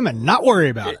take him and not worry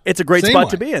about it. It's a great Same spot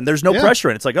way. to be in. There's no pressure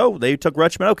in it. It's like, oh, they took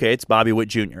Rutschman. Okay, it's Bobby Witt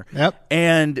Jr. Yep.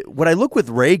 And when I look with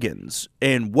Reagans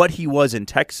and what he was in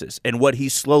Texas and what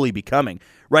he's slowly becoming,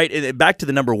 right, and back to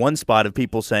the number one spot of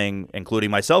people saying,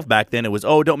 including myself back then, it was,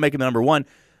 oh, don't make him the number one.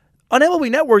 On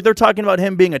MLB Network, they're talking about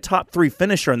him being a top 3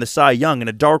 finisher in the Cy Young and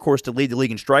a dark horse to lead the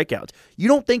league in strikeouts. You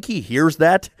don't think he hears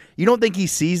that? You don't think he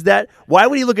sees that? Why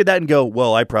would he look at that and go,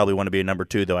 well, I probably want to be a number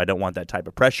 2, though I don't want that type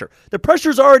of pressure? The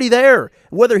pressure's already there.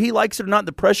 Whether he likes it or not,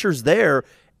 the pressure's there.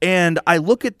 And I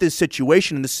look at this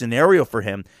situation and this scenario for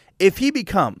him. If he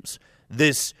becomes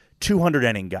this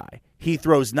 200-inning guy, he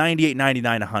throws 98,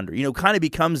 99, 100. Kind of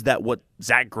becomes that what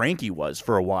Zach Greinke was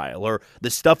for a while, or the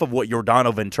stuff of what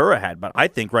Yordano Ventura had. But I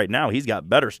think right now he's got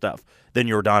better stuff than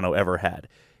Yordano ever had.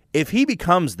 If he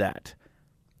becomes that,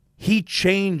 he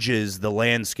changes the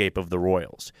landscape of the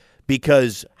Royals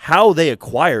because how they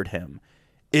acquired him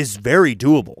is very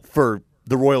doable for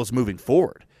the Royals moving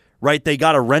forward, right? They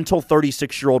got a rental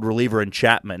 36-year-old reliever in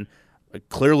Chapman,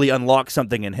 clearly unlocked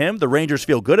something in him. The Rangers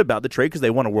feel good about the trade because they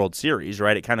won a World Series,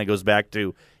 right? It kind of goes back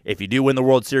to if you do win the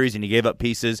World Series and you gave up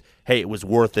pieces, hey, it was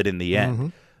worth it in the end. Mm-hmm.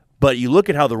 But you look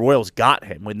at how the Royals got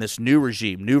him with this new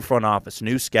regime, new front office,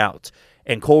 new scouts,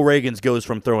 and Cole Reagans goes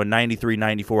from throwing 93,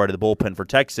 94 out of the bullpen for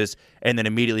Texas and then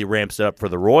immediately ramps it up for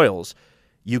the Royals.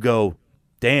 You go,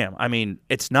 damn, I mean,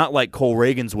 it's not like Cole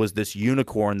Reagans was this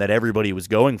unicorn that everybody was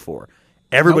going for.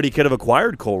 Everybody could have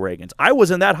acquired Cole Reagans. I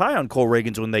wasn't that high on Cole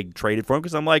Reagans when they traded for him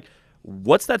because I'm like,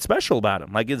 what's that special about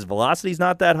him? Like, his velocity's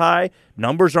not that high.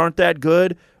 Numbers aren't that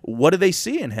good. What do they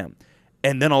see in him?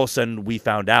 And then all of a sudden we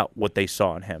found out what they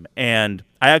saw in him. And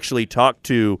I actually talked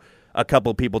to a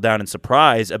couple of people down in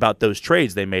Surprise about those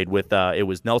trades they made with it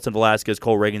was Nelson Velasquez,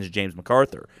 Cole Reagans, and James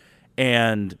MacArthur.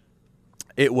 And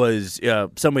it was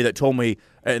somebody that told me,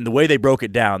 and the way they broke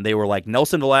it down, they were like,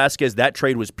 Nelson Velasquez, that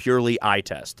trade was purely eye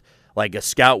test. Like a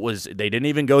scout they didn't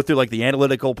even go through like the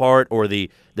analytical part or the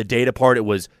data part. It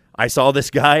was, I saw this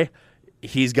guy,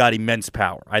 he's got immense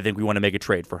power. I think we want to make a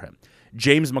trade for him.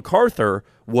 James MacArthur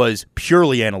was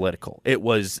purely analytical. It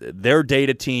was their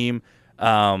data team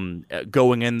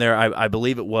going in there. I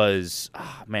believe it was,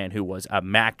 who was?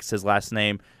 Max, his last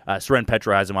name. Seren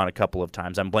Petra has him on a couple of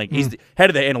times. I'm blanking. He's the head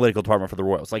of the analytical department for the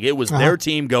Royals. Like, it was their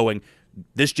team going,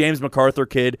 this James MacArthur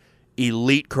kid,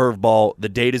 elite curveball, the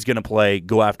data's going to play,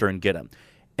 go after and get him.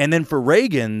 And then for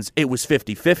Reagans, it was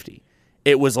 50-50.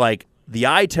 It was like the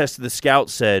eye test of the scout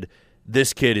said,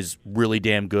 this kid is really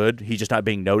damn good. He's just not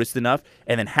being noticed enough.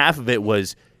 And then half of it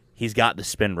was he's got the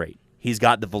spin rate. He's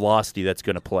got the velocity that's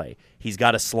going to play. He's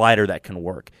got a slider that can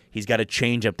work. He's got a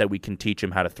changeup that we can teach him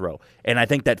how to throw. And I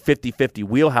think that 50-50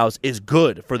 wheelhouse is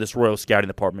good for this Royal scouting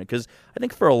department because I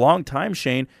think for a long time,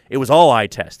 Shane, it was all eye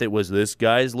test. It was this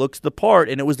guy looks the part,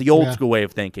 and it was the old school way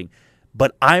of thinking.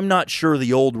 But I'm not sure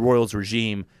the old Royals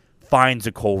regime finds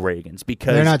a Cole Reagans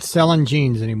because they're not selling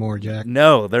jeans anymore, Jack.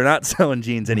 No, they're not selling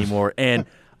jeans anymore. And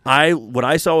what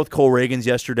I saw with Cole Reagans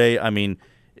yesterday, I mean,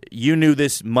 you knew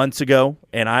this months ago,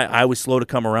 and I was slow to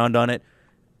come around on it.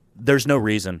 There's no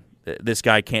reason this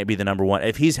guy can't be the number one.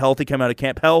 If he's healthy coming out of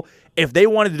camp, hell, if they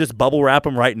wanted to just bubble wrap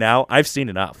him right now, I've seen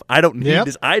enough. I don't need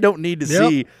this. I don't need to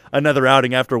see another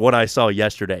outing after what I saw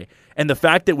yesterday. And the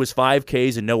fact that it was 5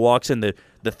 Ks and no walks and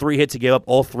the 3 hits he gave up,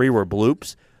 all 3 were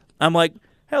bloops. I'm like,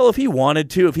 Hell, if he wanted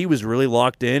to, if he was really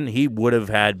locked in, he would have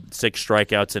had 6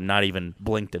 strikeouts and not even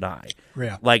blinked an eye.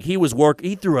 Yeah. Like, he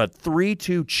threw a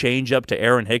 3-2 changeup to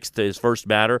Aaron Hicks to his first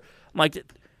batter. I'm like,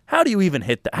 how do you even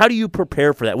hit that? How do you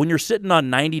prepare for that? When you're sitting on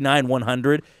 99,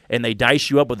 100, and they dice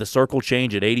you up with a circle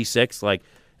change at 86, like,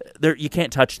 you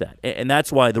can't touch that. And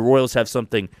that's why the Royals have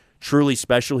something truly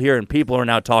special here, and people are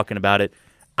now talking about it.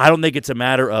 I don't think it's a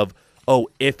matter of,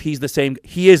 if he's the same,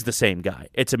 he is the same guy.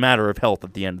 It's a matter of health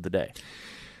at the end of the day.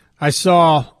 I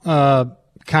saw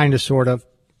kind of sort of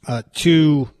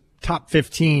 2 top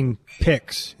 15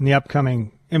 picks in the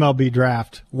upcoming MLB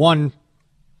draft. One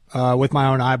with my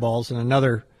own eyeballs and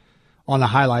another on the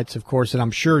highlights, of course. And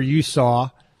I'm sure you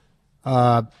saw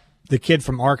the kid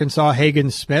from Arkansas, Hagen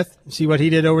Smith. See what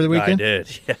he did over the weekend? I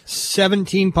did, yeah.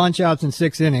 17 punch-outs in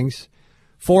 6 innings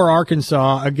for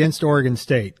Arkansas against Oregon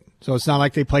State. So it's not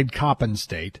like they played Coppin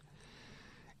State.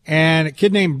 And a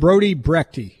kid named Brody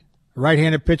Brechte, a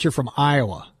right-handed pitcher from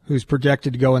Iowa, who's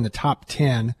projected to go in the top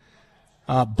 10.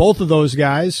 Both of those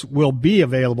guys will be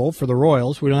available for the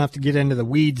Royals. We don't have to get into the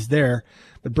weeds there.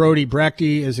 But Brody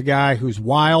Brechte is a guy who's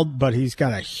wild, but he's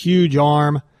got a huge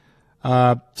arm.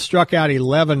 Struck out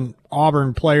 11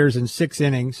 Auburn players in 6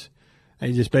 innings.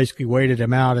 They just basically waited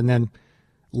him out and then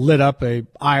lit up a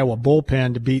Iowa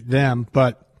bullpen to beat them.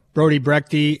 But Brody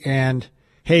Brechte and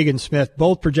Hagen Smith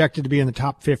both projected to be in the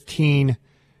top 15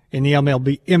 in the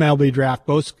MLB draft.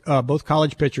 Both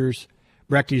college pitchers.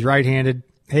 Brechte's right-handed,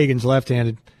 Hagen's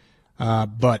left-handed.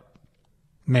 But,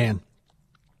 man.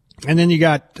 And then you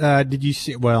got, did you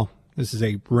see, well, this is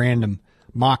a random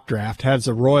mock draft, has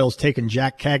the Royals taken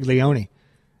Jack Caglione,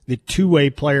 the two-way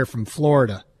player from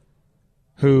Florida,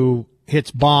 who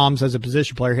hits bombs as a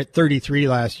position player, hit 33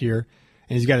 last year,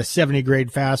 and he's got a 70-grade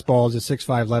fastball as a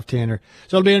 6'5" left-hander.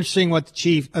 So it'll be interesting what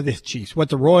what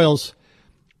the Royals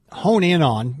hone in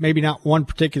on, maybe not one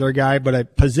particular guy, but a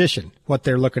position, what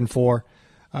they're looking for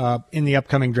in the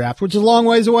upcoming draft, which is a long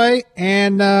ways away.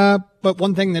 And but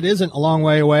one thing that isn't a long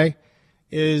way away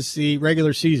is the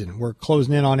regular season. We're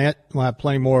closing in on it. We'll have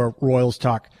plenty more Royals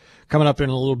talk coming up in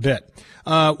a little bit.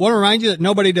 Want to remind you that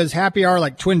nobody does happy hour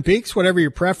like Twin Peaks. Whatever your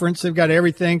preference, they've got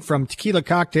everything from tequila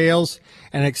cocktails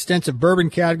and an extensive bourbon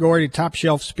category to top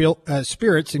shelf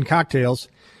spirits and cocktails,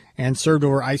 and served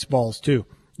over ice balls too.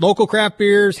 Local craft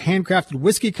beers, handcrafted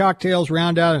whiskey cocktails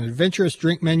round out an adventurous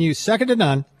drink menu second to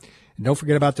none. And don't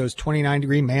forget about those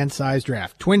 29-degree man-sized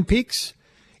draft. Twin Peaks,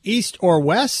 east or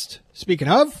west? Speaking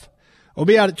of, we'll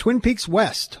be out at Twin Peaks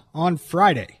West on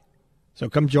Friday. So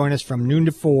come join us from noon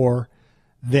to 4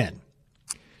 then.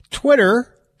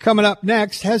 Twitter, coming up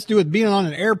next, has to do with being on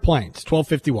an airplane. It's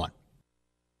 12:51.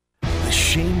 The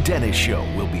Shane Dennis Show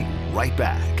will be right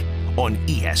back on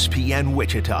ESPN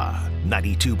Wichita,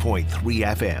 92.3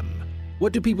 FM.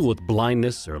 What do people with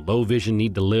blindness or low vision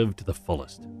need to live to the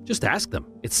fullest? Just ask them.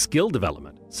 It's skill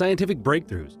development, scientific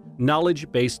breakthroughs,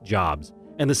 knowledge-based jobs,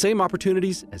 and the same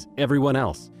opportunities as everyone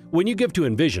else. When you give to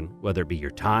Envision, whether it be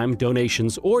your time,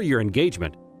 donations, or your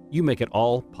engagement, you make it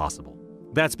all possible.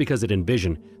 That's because at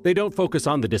Envision, they don't focus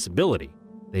on the disability.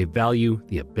 They value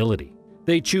the ability.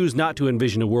 They choose not to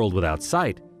envision a world without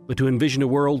sight, but to envision a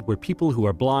world where people who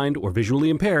are blind or visually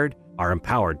impaired are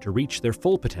empowered to reach their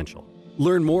full potential.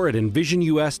 Learn more at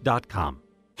envisionus.com.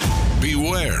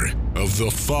 Beware of the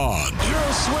fog. You're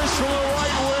a swish from the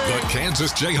right wing. The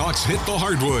Kansas Jayhawks hit the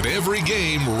hardwood every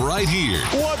game right here.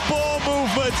 What ball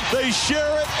movement. They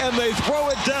share it and they throw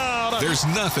it down. There's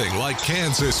nothing like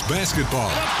Kansas basketball.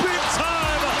 A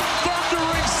big-time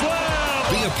thundering slam.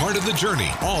 Be a part of the journey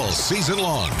all season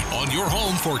long on your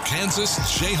home for Kansas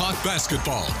Jayhawk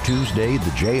basketball. Tuesday,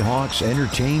 the Jayhawks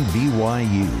entertain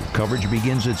BYU. Coverage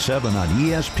begins at 7 on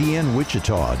ESPN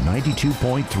Wichita,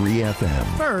 92.3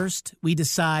 FM. First, we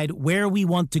decide where we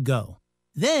want to go.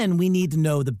 Then we need to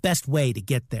know the best way to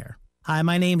get there. Hi,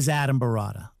 my name's Adam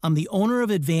Barada. I'm the owner of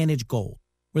Advantage Gold.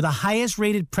 We're the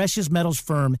highest-rated precious metals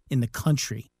firm in the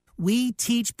country. We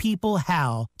teach people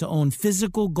how to own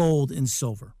physical gold and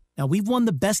silver. Now, we've won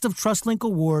the Best of TrustLink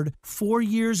Award 4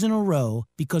 years in a row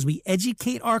because we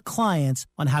educate our clients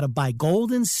on how to buy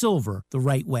gold and silver the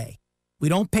right way. We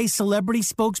don't pay celebrity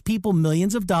spokespeople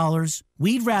millions of dollars.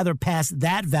 We'd rather pass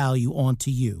that value on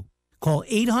to you. Call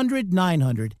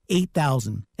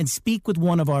 800-900-8000 and speak with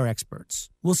one of our experts.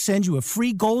 We'll send you a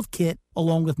free gold kit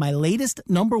along with my latest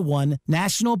 #1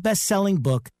 national best-selling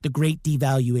book, The Great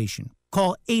Devaluation.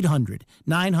 Call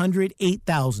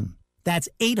 800-900-8000. That's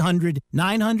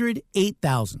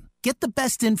 800-900-8000. Get the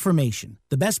best information,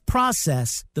 the best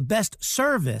process, the best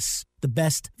service, the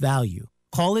best value.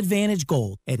 Call Advantage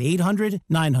Gold at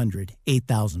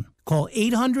 800-900-8000. Call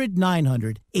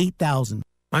 800-900-8000.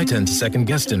 I tend to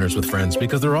second-guess dinners with friends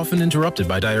because they're often interrupted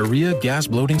by diarrhea, gas,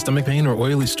 bloating, stomach pain, or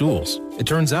oily stools. It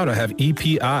turns out I have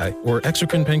EPI, or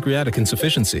exocrine pancreatic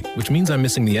insufficiency, which means I'm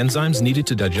missing the enzymes needed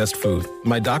to digest food.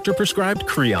 My doctor prescribed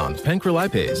Creon,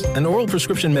 pancrelipase, an oral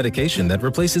prescription medication that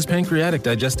replaces pancreatic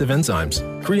digestive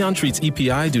enzymes. Creon treats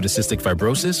EPI due to cystic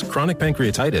fibrosis, chronic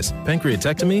pancreatitis,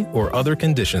 pancreatectomy, or other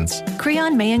conditions.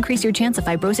 Creon may increase your chance of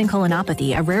fibrosing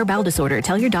colonopathy, a rare bowel disorder.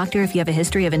 Tell your doctor if you have a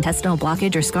history of intestinal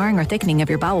blockage or scarring or thickening of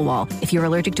your bowel wall, if you're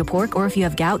allergic to pork, or if you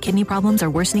have gout, kidney problems, or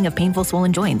worsening of painful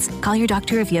swollen joints. Call your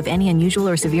doctor if you have any unusual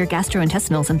or severe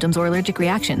gastrointestinal symptoms or allergic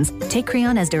reactions. Take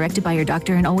Creon as directed by your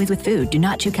doctor and always with food. Do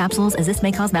not chew capsules as this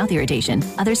may cause mouth irritation.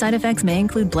 Other side effects may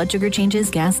include blood sugar changes,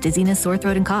 gas, dizziness, sore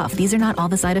throat, and cough. These are not all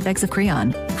the side effects of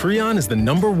Creon. Creon is the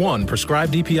 #1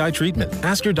 prescribed EPI treatment.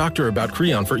 Ask your doctor about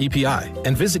Creon for EPI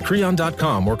and visit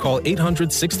Creon.com or call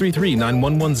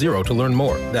 800-633-9110 to learn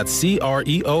more. That's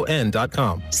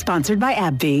CREON.com. Sponsored by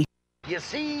AbbVie. You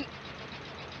see,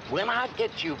 when I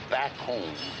get you back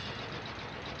home,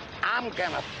 I'm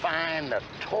gonna find the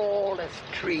tallest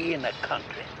tree in the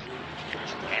country.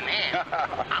 And then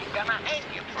I'm gonna hang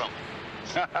you from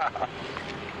it.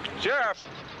 Sheriff!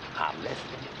 I'm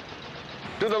listening.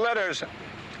 Do the letters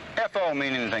F-O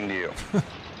mean anything to you?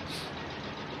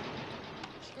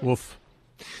 Woof.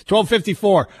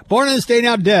 1254. Born in the state,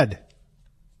 now dead.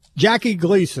 Jackie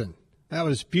Gleason. That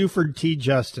was Buford T.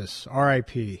 Justice,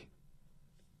 R.I.P.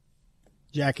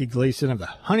 Jackie Gleason of the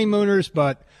Honeymooners,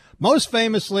 but most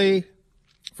famously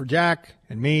for Jack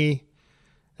and me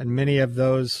and many of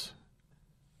those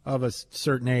of a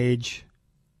certain age,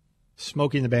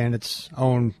 Smokey and the Bandits'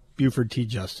 own Buford T.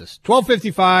 Justice.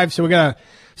 12:55, so we got a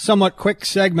somewhat quick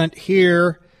segment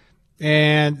here,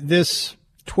 and this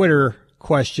Twitter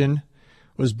question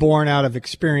was born out of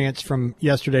experience from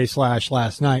yesterday /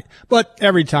 last night, but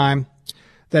every time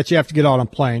that you have to get on a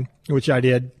plane, which I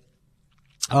did,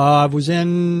 I was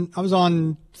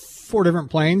on 4 different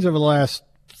planes over the last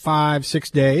 5-6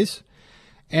 days.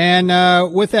 And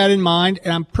with that in mind,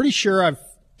 and I'm pretty sure I've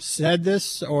said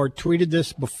this or tweeted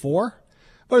this before,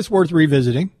 but it's worth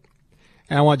revisiting.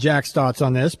 And I want Jack's thoughts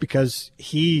on this because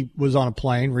he was on a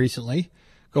plane recently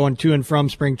going to and from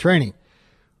spring training.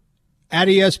 At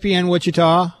ESPN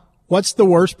Wichita, what's the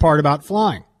worst part about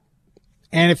flying?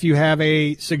 And if you have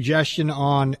a suggestion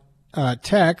on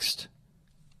text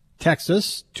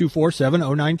us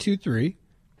 247-0923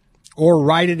 or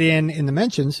write it in the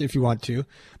mentions if you want to.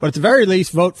 But at the very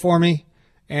least, vote for me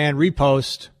and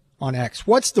repost on X.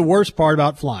 What's the worst part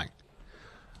about flying?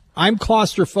 I'm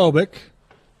claustrophobic.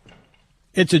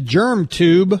 It's a germ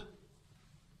tube.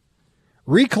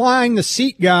 Recline the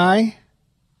seat guy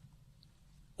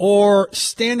or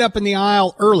stand up in the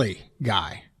aisle early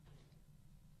guy.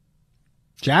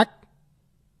 Jack,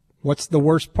 what's the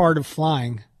worst part of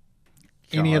flying?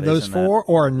 Any of those 4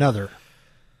 or another?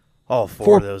 All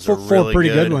 4 of those are really 4 pretty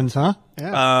good ones, huh?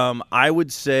 Yeah. I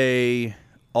would say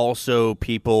also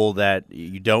people that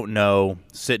you don't know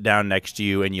sit down next to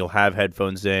you and you'll have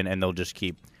headphones in and they'll just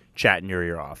keep chatting your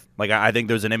ear off. Like, I think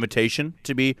there's an invitation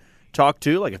to be talked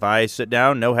to. Like, if I sit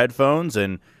down, no headphones,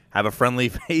 and have a friendly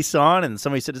face on and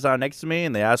somebody sits down next to me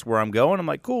and they ask where I'm going, I'm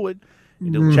like, cool, chat for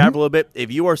a little bit.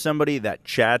 If you are somebody that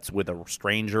chats with a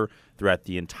stranger throughout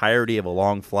the entirety of a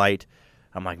long flight,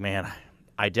 I'm like, man,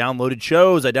 I downloaded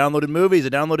shows, I downloaded movies, I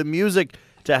downloaded music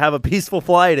to have a peaceful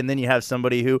flight. And then you have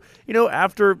somebody who,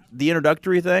 after the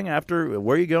introductory thing, after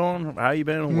where you going, how you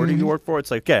been, where do you work for,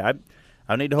 it's like, okay,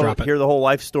 I need to hear the whole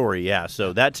life story. Yeah,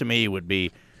 so that to me would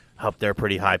be up there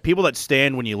pretty high. People that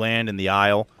stand when you land in the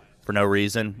aisle for no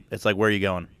reason, it's like, where are you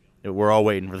going? We're all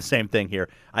waiting for the same thing here.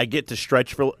 I get to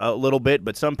stretch for a little bit,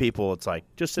 but some people, it's like,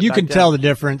 just sit you back can down. tell the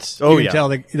difference. Oh, you can tell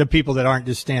the people that aren't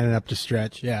just standing up to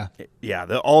stretch. Yeah. Yeah,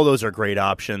 all those are great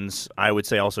options. I would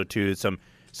say also, too, some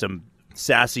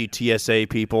sassy TSA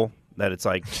people that it's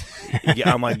like,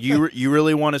 I'm like, you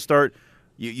really want to start,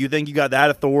 you think you got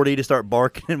that authority to start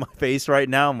barking in my face right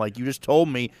now? I'm like, you just told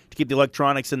me to keep the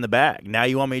electronics in the bag. Now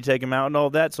you want me to take them out and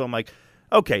all that? So I'm like,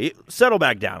 okay, settle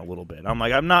back down a little bit. I'm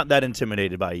like, I'm not that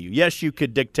intimidated by you. Yes, you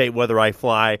could dictate whether I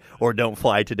fly or don't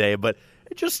fly today, but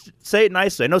just say it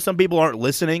nicely. I know some people aren't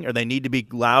listening or they need to be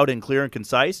loud and clear and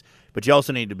concise, but you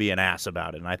also need to be an ass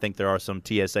about it. And I think there are some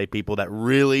TSA people that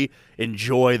really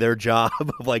enjoy their job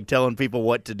of like telling people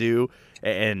what to do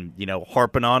and,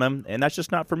 harping on them, and that's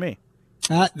just not for me.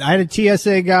 I had a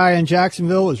TSA guy in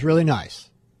Jacksonville. It was really nice.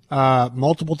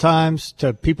 Multiple times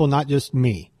to people, not just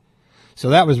me.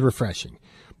 So that was refreshing.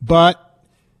 But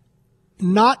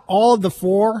not all of the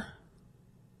 4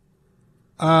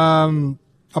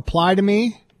 apply to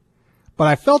me, but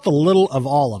I felt a little of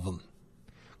all of them.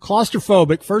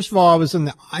 Claustrophobic. First of all, I was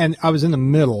in the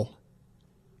middle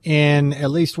in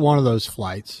at least one of those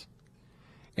flights.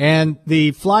 And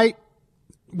the flight,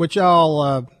 which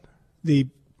the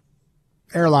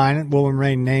airline will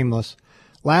remain nameless.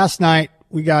 Last night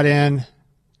we got in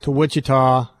to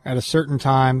Wichita at a certain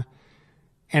time,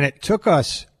 and it took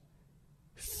us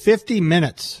 50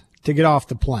 minutes to get off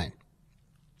the plane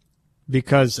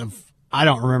because of, I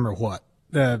don't remember what.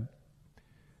 The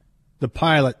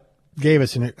pilot gave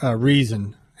us a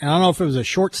reason. And I don't know if it was a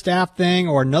short staff thing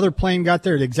or another plane got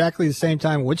there at exactly the same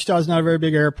time. Wichita's not a very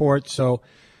big airport, so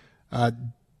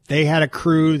they had a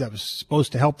crew that was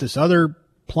supposed to help this other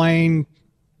plane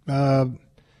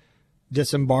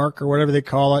disembark or whatever they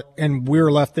call it, and we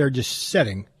were left there just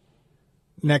sitting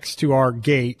next to our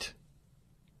gate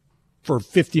for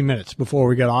 50 minutes before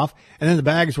we got off, and then the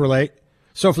bags were late.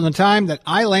 So from the time that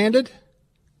I landed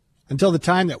until the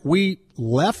time that we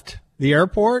left the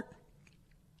airport,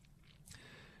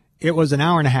 it was an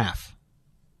hour and a half.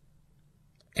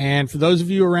 And for those of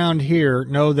you around here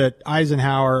know that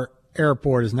Eisenhower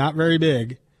Airport is not very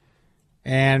big,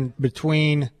 and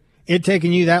between it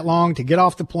taking you that long to get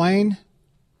off the plane,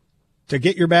 to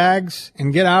get your bags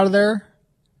and get out of there,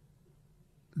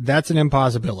 that's an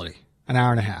impossibility, an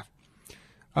hour and a half.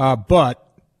 But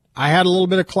I had a little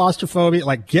bit of claustrophobia,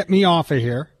 like, get me off of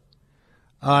here.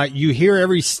 You hear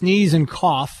every sneeze and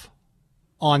cough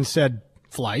on said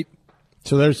flight.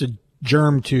 So there's a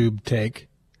germ tube take.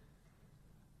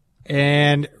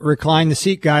 And recline the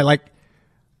seat guy. Like,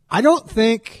 I don't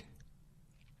think,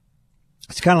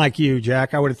 it's kind of like you,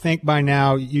 Jack. I would think by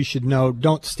now you should know,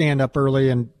 don't stand up early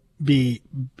and be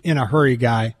in a hurry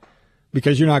guy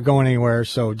because you're not going anywhere.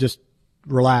 So just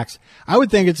relax. I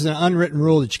would think it's an unwritten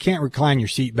rule that you can't recline your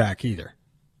seat back either.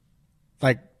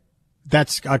 Like,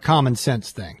 that's a common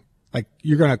sense thing. Like,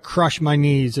 you're going to crush my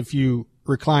knees if you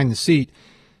recline the seat,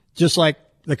 just like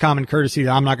the common courtesy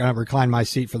that I'm not going to recline my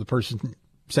seat for the person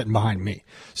sitting behind me.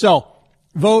 So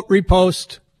vote,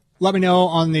 repost, let me know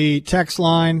on the text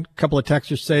line. A couple of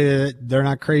texters say that they're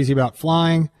not crazy about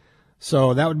flying,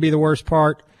 so that would be the worst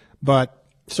part. But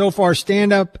so far,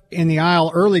 stand up in the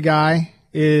aisle early guy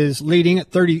is leading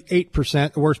at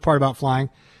 38%, the worst part about flying.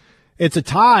 It's a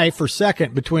tie for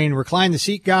second between recline the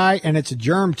seat guy and it's a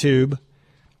germ tube.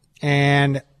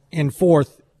 And in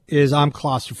fourth is I'm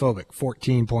claustrophobic,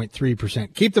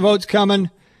 14.3%. Keep the votes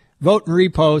coming. Vote and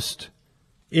repost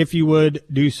if you would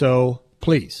do so,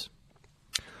 please.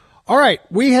 All right,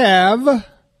 we have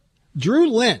Drew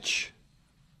Lynch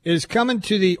is coming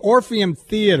to the Orpheum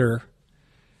Theater.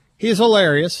 He's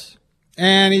hilarious,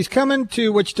 and he's coming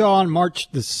to Wichita on March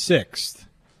the 6th.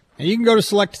 And you can go to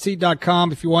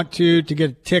selectseat.com if you want to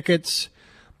get tickets.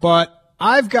 But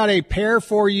I've got a pair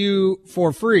for you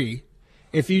for free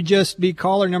if you just be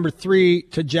caller number 3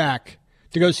 to Jack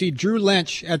to go see Drew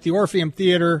Lynch at the Orpheum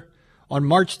Theater on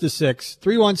March the 6th.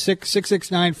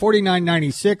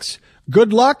 316-669-4996.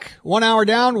 Good luck. 1 hour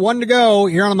down, 1 to go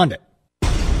here on a Monday.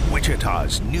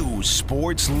 Wichita's new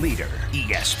sports leader,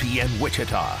 ESPN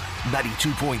Wichita,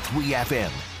 92.3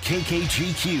 FM,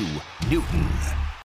 KKGQ, Newton.